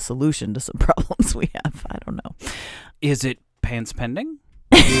may be the solution to some problems we have. I don't know. Is it pants pending?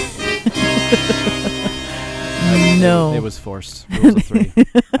 No. It was forced. Rules of 3.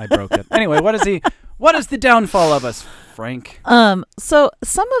 I broke it. Anyway, what is the downfall of us, Frank? So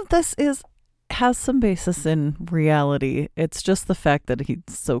some of this has some basis in reality. It's just the fact that he's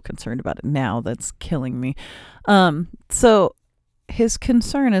so concerned about it now that's killing me. So his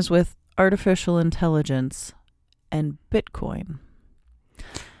concern is with artificial intelligence and Bitcoin.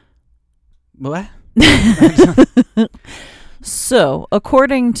 What? So,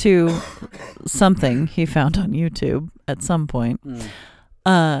 according to something he found on YouTube at some point,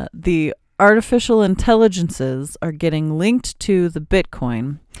 the artificial intelligences are getting linked to the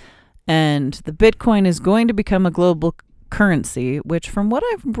Bitcoin, And the Bitcoin is going to become a global currency, which from what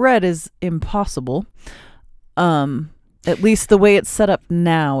I've read is impossible. At least the way it's set up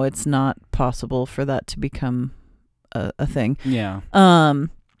now, it's not possible for that to become a thing. Yeah.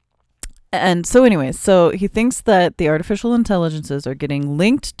 And so anyway, so he thinks that the artificial intelligences are getting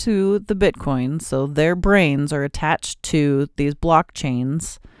linked to the Bitcoin, so their brains are attached to these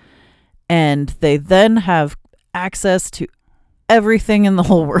blockchains, and they then have access to everything in the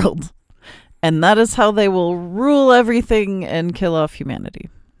whole world. And that is how they will rule everything and kill off humanity.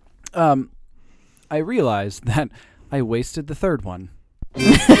 I realized that I wasted the third one.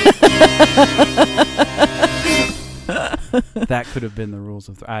 That could have been the rules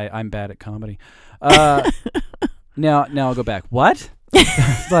of. I'm bad at comedy. Now I'll go back. What?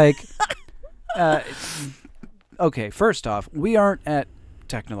 Like, okay. First off, we aren't at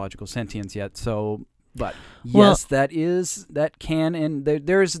technological sentience yet. So, but yes, that can, and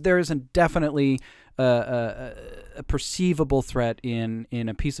there is definitely a perceivable threat in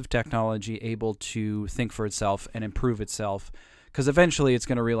a piece of technology able to think for itself and improve itself. Because eventually it's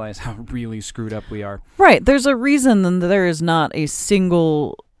going to realize how really screwed up we are. Right. There's a reason that there is not a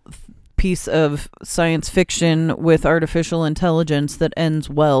single piece of science fiction with artificial intelligence that ends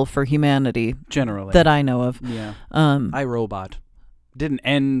well for humanity. Generally. That I know of. Yeah. iRobot. Didn't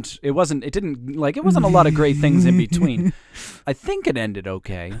end. It wasn't a lot of great things in between. I think it ended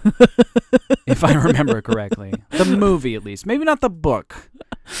okay. If I remember correctly. The movie, at least. Maybe not the book.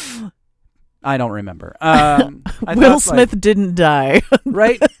 I don't remember. Will Smith didn't die.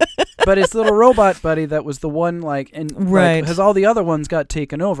 Right? But his little robot buddy that was the one, right. Because all the other ones got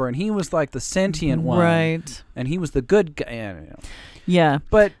taken over, and he was like the sentient one. Right. And he was the good guy. Yeah.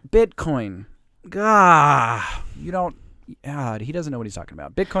 But Bitcoin, he doesn't know what he's talking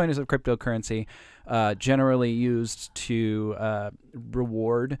about. Bitcoin is a cryptocurrency generally used to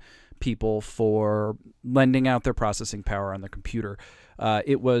reward people for lending out their processing power on the computer.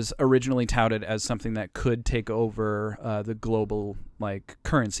 It was originally touted as something that could take over the global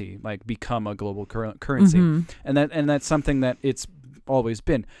currency, become a global currency, and that's something that it's always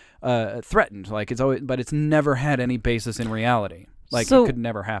been threatened. But it's never had any basis in reality. It could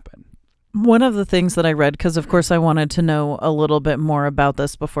never happen. One of the things that I read, because of course I wanted to know a little bit more about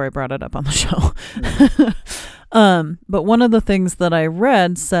this before I brought it up on the show. But one of the things that I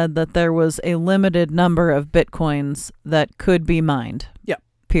read said that there was a limited number of Bitcoins that could be mined. Yeah.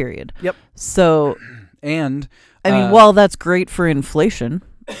 Period. Yep. So, and I mean, while that's great for inflation,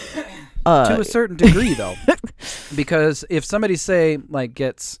 to a certain degree, though, because if somebody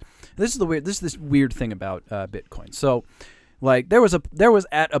this is this weird thing about Bitcoin. So, there was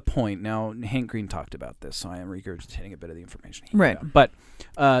at a point. Now Hank Green talked about this, so I am regurgitating a bit of the information. Right. But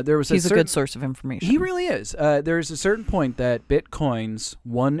there was he's a good source of information. He really is. There's a certain point that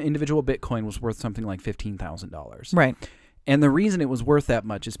one individual Bitcoin was worth something like $15,000. Right. And the reason it was worth that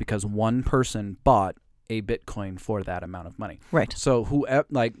much is because one person bought a Bitcoin for that amount of money. Right. So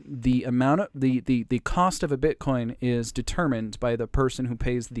the amount of the cost of a Bitcoin is determined by the person who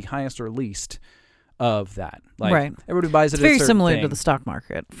pays the highest or least of that. Right. Everybody buys it. It's very similar to the stock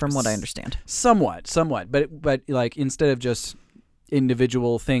market, from what I understand. Somewhat, but instead of just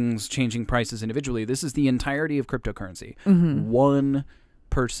individual things changing prices individually, this is the entirety of cryptocurrency. Mm-hmm. One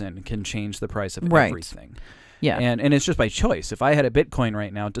person can change the price of everything. Yeah. And it's just by choice. If I had a Bitcoin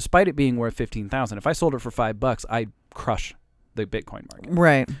right now, despite it being worth $15,000, if I sold it for $5, I'd crush the Bitcoin market.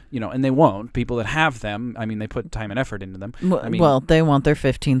 Right. And they won't. People that have them, I mean, they put time and effort into them. They want their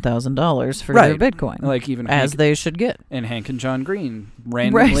 $15,000 for their Bitcoin. Even as they should get. And Hank and John Green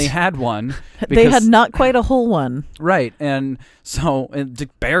randomly had one. They had not quite a whole one. Right. And so it's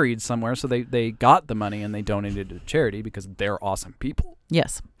buried somewhere. So they got the money and they donated it to charity because they're awesome people.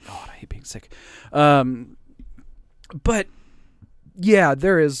 Yes. God, I hate being sick. But yeah,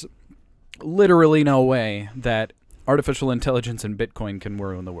 there is literally no way that artificial intelligence and Bitcoin can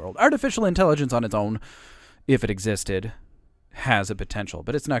ruin the world. Artificial intelligence on its own, if it existed, has a potential,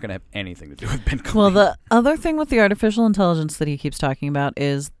 but it's not going to have anything to do with Bitcoin. Well, the other thing with the artificial intelligence that he keeps talking about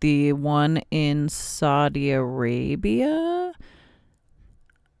is the one in Saudi Arabia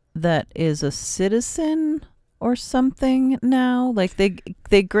that is a citizen or something now.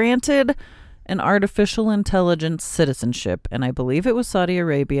 They granted an artificial intelligence citizenship, and I believe it was Saudi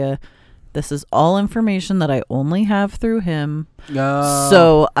Arabia, This is all information that I only have through him. Uh,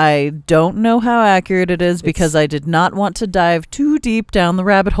 So I don't know how accurate it is because I did not want to dive too deep down the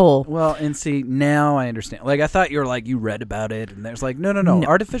rabbit hole. Well, and see, now I understand. Like, I thought you were like, you read about it, and there's like, no.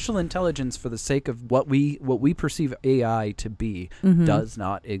 Artificial intelligence, for the sake of what we perceive AI to be, does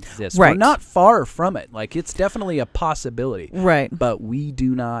not exist. Right. We're not far from it. Like, it's definitely a possibility. Right. But we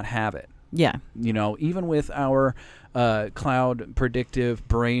do not have it. Yeah. You know, even with our cloud predictive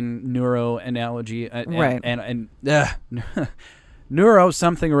brain neuro analogy and neuro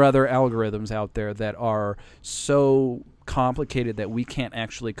something or other algorithms out there that are so complicated that we can't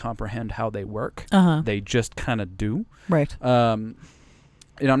actually comprehend how they work. They just kind of do. Right.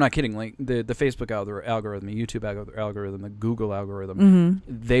 And I'm not kidding. Like the Facebook algorithm, the YouTube algorithm, the Google algorithm,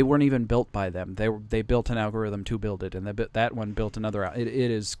 they weren't even built by them. They built an algorithm to build it, and that one built another. It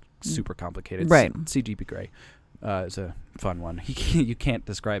is super complicated. Right. CGP Grey is a fun one. You can't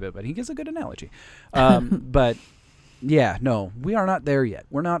describe it, but he gives a good analogy. But yeah, no, we are not there yet.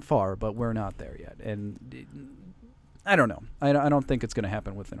 We're not far, but we're not there yet. And I don't know. I don't think it's going to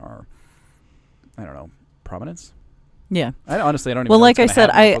happen within our, prominence. Yeah. Honestly, I don't even Well, know like I what's said,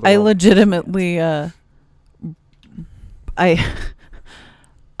 gonna happen I for the world. legitimately,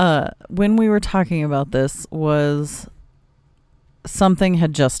 when we were talking about this was something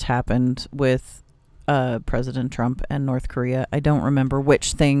had just happened with President Trump and North Korea. I don't remember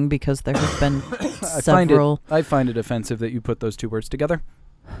which thing because there have been several. I find it offensive that you put those two words together.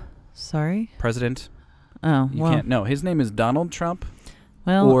 Sorry? President. Oh, You well. can't. No, his name is Donald Trump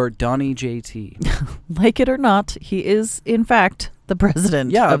Well, or Donnie JT. like it or not, he is, in fact, the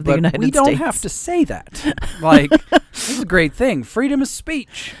president of the United we States. don't have to say that. Like, this is a great thing. Freedom of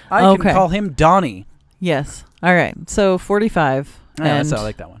speech. I Okay. can call him Donnie. Yes. All right. So 45 Yeah, and, I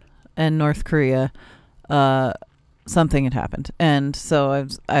like that one. and North Korea, something had happened. And so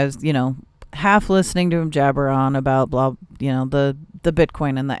I was, half listening to him jabber on about the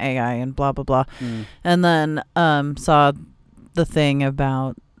Bitcoin and the AI and blah, blah, blah. And then saw the thing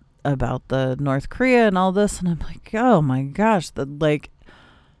about the North Korea and all this, and I'm like, oh my gosh,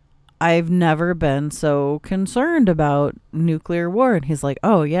 I've never been so concerned about nuclear war. And he's like,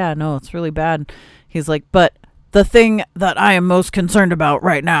 oh yeah, no, it's really bad. He's like, but the thing that I am most concerned about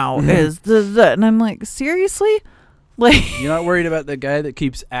right now is and I'm like, seriously? Like, You're not worried about the guy that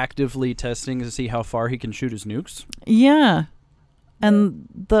keeps actively testing to see how far he can shoot his nukes? yeah. And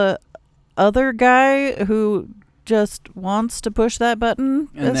the other guy who just wants to push that button,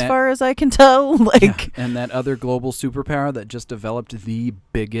 And as far as I can tell, And that other global superpower that just developed the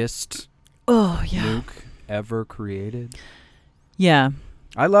biggest oh yeah, nuke ever created. yeah.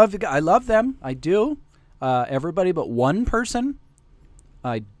 I love them. I do. Everybody but one person.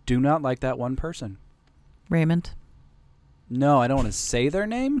 I do not like that one person. Raymond, No, I don't want to say their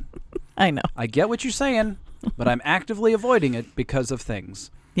name. I know. I get what you're saying, but I'm actively avoiding it because of things.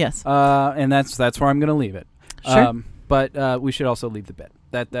 Yes. And that's where I'm going to leave it. Sure. But we should also leave the bit.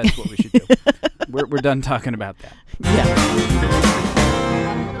 That's what we should do. We're done talking about that. Yeah.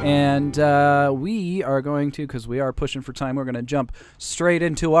 And we are going to, because we are pushing for time, we're going to jump straight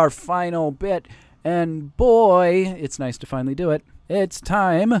into our final bit. And boy, it's nice to finally do it. It's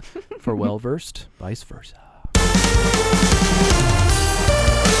time for Well-Versed Vice Versa.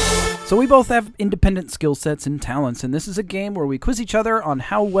 So we both have independent skill sets and talents, and this is a game where we quiz each other on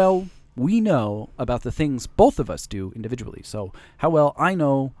how well we know about the things both of us do individually. So how well I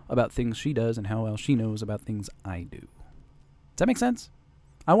know about things she does and how well she knows about things I do. Does that make sense?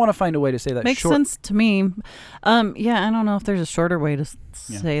 I want to find a way to say that Makes short. sense to me. Yeah, I don't know if there's a shorter way to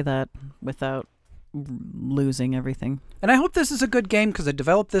say that without losing everything. And I hope this is a good game because I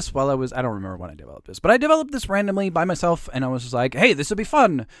developed this I don't remember when I developed this, but I developed this randomly by myself, and I was just like, hey, this would be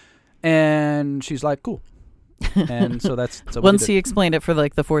fun. And she's like, cool. And so that's... So Once he explained it for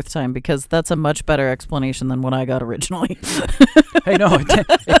the fourth time, because that's a much better explanation than what I got originally. Hey, no,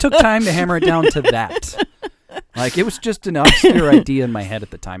 it took time to hammer it down to that. Like, it was just an obscure idea in my head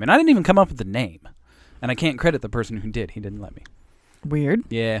at the time. And I didn't even come up with the name. And I can't credit the person who did. He didn't let me. Weird.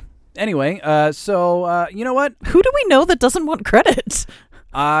 Yeah. Anyway, so you know what? Who do we know that doesn't want credit?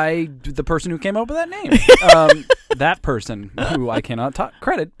 The person who came up with that name. That person who I cannot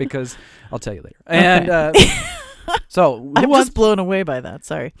credit because I'll tell you later. And so I'm just blown away by that.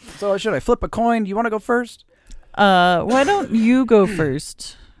 Sorry. So should I flip a coin? Do you want to go first? Why don't you go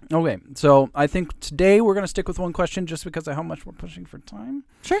first? Okay, so I think today we're going to stick with one question just because of how much we're pushing for time.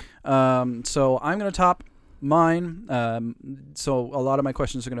 Sure. So I'm going to top mine. So a lot of my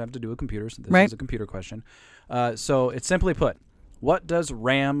questions are going to have to do with computers. This is a computer question. So it's simply put, what does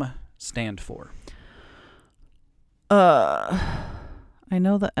RAM stand for? I I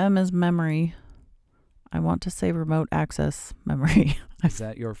know the M is memory. I want to say remote access memory. Is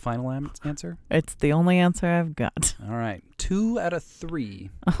that your final answer? It's the only answer I've got. All right. 2 out of 3.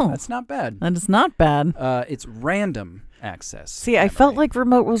 Oh, That's not bad. that is not bad. It's random access. See, I felt like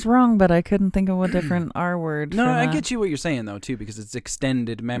remote was wrong, but I couldn't think of a different R word. No, for I that. get you what you're saying, though, too, because it's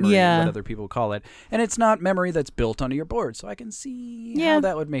extended memory, Yeah. what other people call it. And it's not memory that's built onto your board, so I can see Yeah. how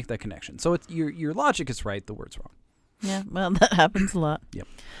that would make that connection. So your logic is right, the word's wrong. Yeah, well, that happens a lot. Yep.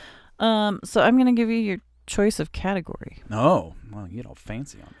 So I'm going to give you your choice of category. Oh, well, you don't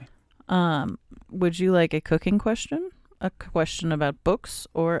fancy on me. Would you like a cooking question, a question about books,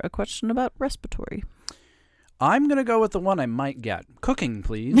 or a question about respiratory? I'm going to go with the one I might get. Cooking,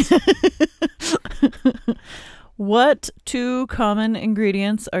 please. What 2 common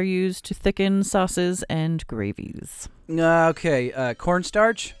ingredients are used to thicken sauces and gravies? Okay,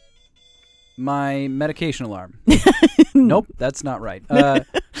 cornstarch, my medication alarm. Nope, that's not right.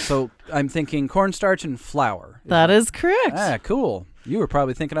 So I'm thinking cornstarch and flour. That is correct. Ah, cool. You were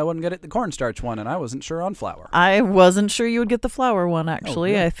probably thinking I wouldn't get it the cornstarch one, and I wasn't sure on flour. I wasn't sure you would get the flour one,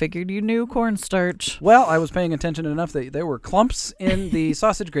 actually. really? I figured you knew cornstarch. Well, I was paying attention enough that there were clumps in the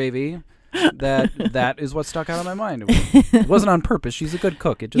sausage gravy. That is what stuck out of my mind. It wasn't on purpose. She's a good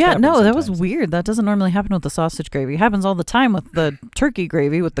cook. It just Yeah, happens no, that was sometimes. weird. That doesn't normally happen with the sausage gravy. It happens all the time with the turkey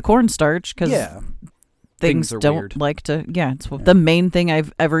gravy with the cornstarch because Yeah. things Things are don't weird. like to. Yeah, it's the main thing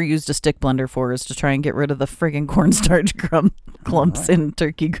I've ever used a stick blender for is to try and get rid of the friggin' cornstarch clumps right. in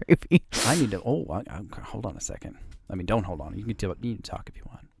turkey gravy. I need to. Oh, hold on a second. I mean, don't hold on. You can talk if you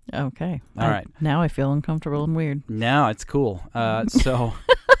want. Okay. All right. Now I feel uncomfortable and weird. Now it's cool. So.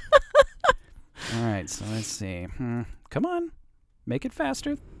 All right. So let's see. Come on, make it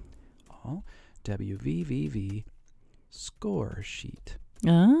faster. Oh, WVVV score sheet.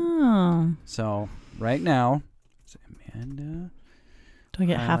 Oh. So right now, it's Amanda. Do I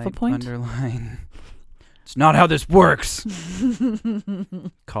get half a highlight, point? Underline. It's not how this works.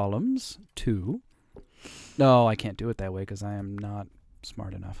 Columns 2. No, I can't do it that way because I am not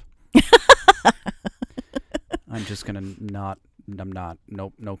smart enough. I'm just gonna not. I'm not.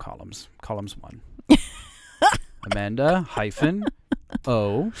 Nope. No columns. Columns 1. Amanda hyphen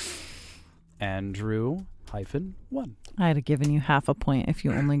O. Andrew hyphen 1. I'd have given you half a point if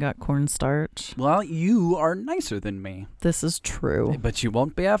you only got cornstarch. Well, you are nicer than me, This is true. but you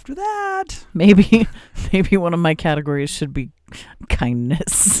won't be after that. Maybe one of my categories should be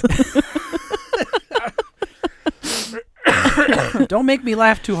kindness. Don't make me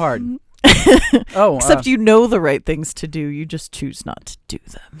laugh too hard. Oh, Except you know the right things to do, you just choose not to do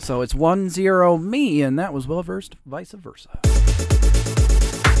them. so it's 1-0 me, and that was well versed, vice versa.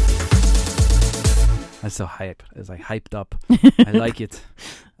 That's so hype. As I hyped up, I like it.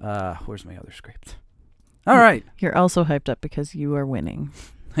 Where's my other script? All right, You're also hyped up because you are winning.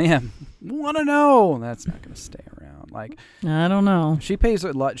 yeah, want to know? That's not gonna stay around. Like I don't know. she pays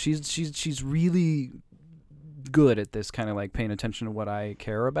a lot. She's really good at this kind of like paying attention to what I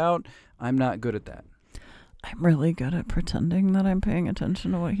care about. I'm not good at that. I'm really good at pretending that I'm paying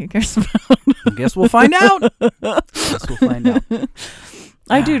attention to what he cares about. Guess we'll find out. Guess we'll find out.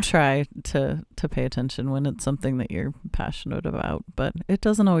 I do try to pay attention when it's something that you're passionate about, but it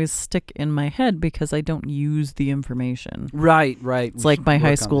doesn't always stick in my head because I don't use the information. Right. It's like my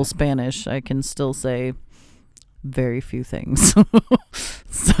high school Spanish. I can still say very few things.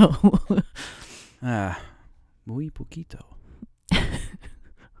 So, muy poquito.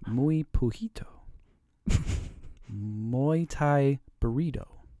 Muy pujito. Muay Thai burrito.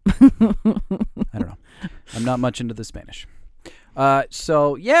 I don't know. I'm not much into the Spanish.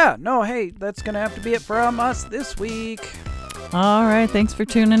 So, yeah. No, hey, that's going to have to be it from us this week. all right. Thanks for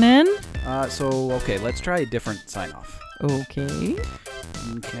tuning in. Okay, let's try a different sign-off. Okay.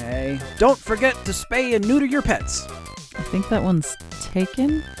 Okay. Don't forget to spay and neuter your pets. I think that one's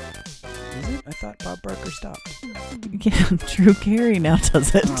taken. Is it? I thought Bob Barker stopped. Yeah, Drew Carey now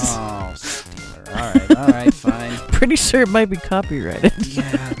does it. Oh, Steeler. All right, fine. Pretty sure it might be copyrighted.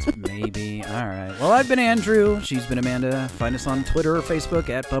 Yeah, maybe. All right. Well, I've been Andrew. She's been Amanda. Find us on Twitter or Facebook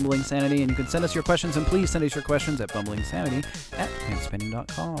at Bumbling Sanity, and you can send us your questions, and please send us your questions at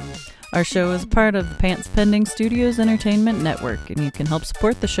bumblingsanity@pantspending.com. Our show is part of the Pants Pending Studios Entertainment Network, and you can help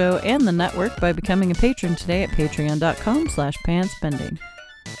support the show and the network by becoming a patron today at patreon.com/pantspending.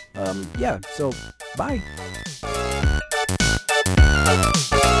 Yeah, so bye.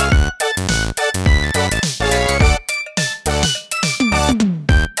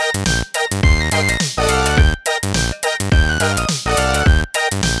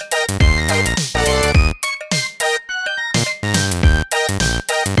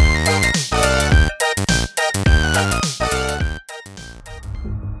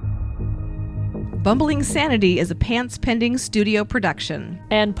 Bumbling Sanity is a Pants Pending studio production.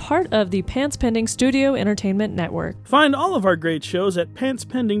 And part of the Pants Pending Studio Entertainment Network. Find all of our great shows at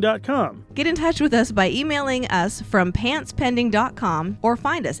pantspending.com. Get in touch with us by emailing us from pantspending.com or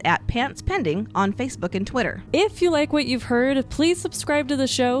find us at Pants Pending on Facebook and Twitter. If you like what you've heard, please subscribe to the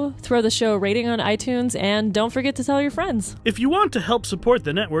show, throw the show a rating on iTunes, and don't forget to tell your friends. If you want to help support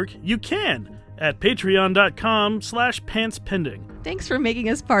the network, you can at patreon.com/pantspending. Thanks for making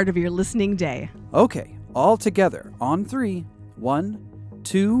us part of your listening day. Okay, all together on 3. 1,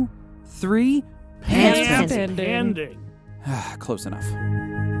 2, 3. Pants Pending. Pending. Close enough.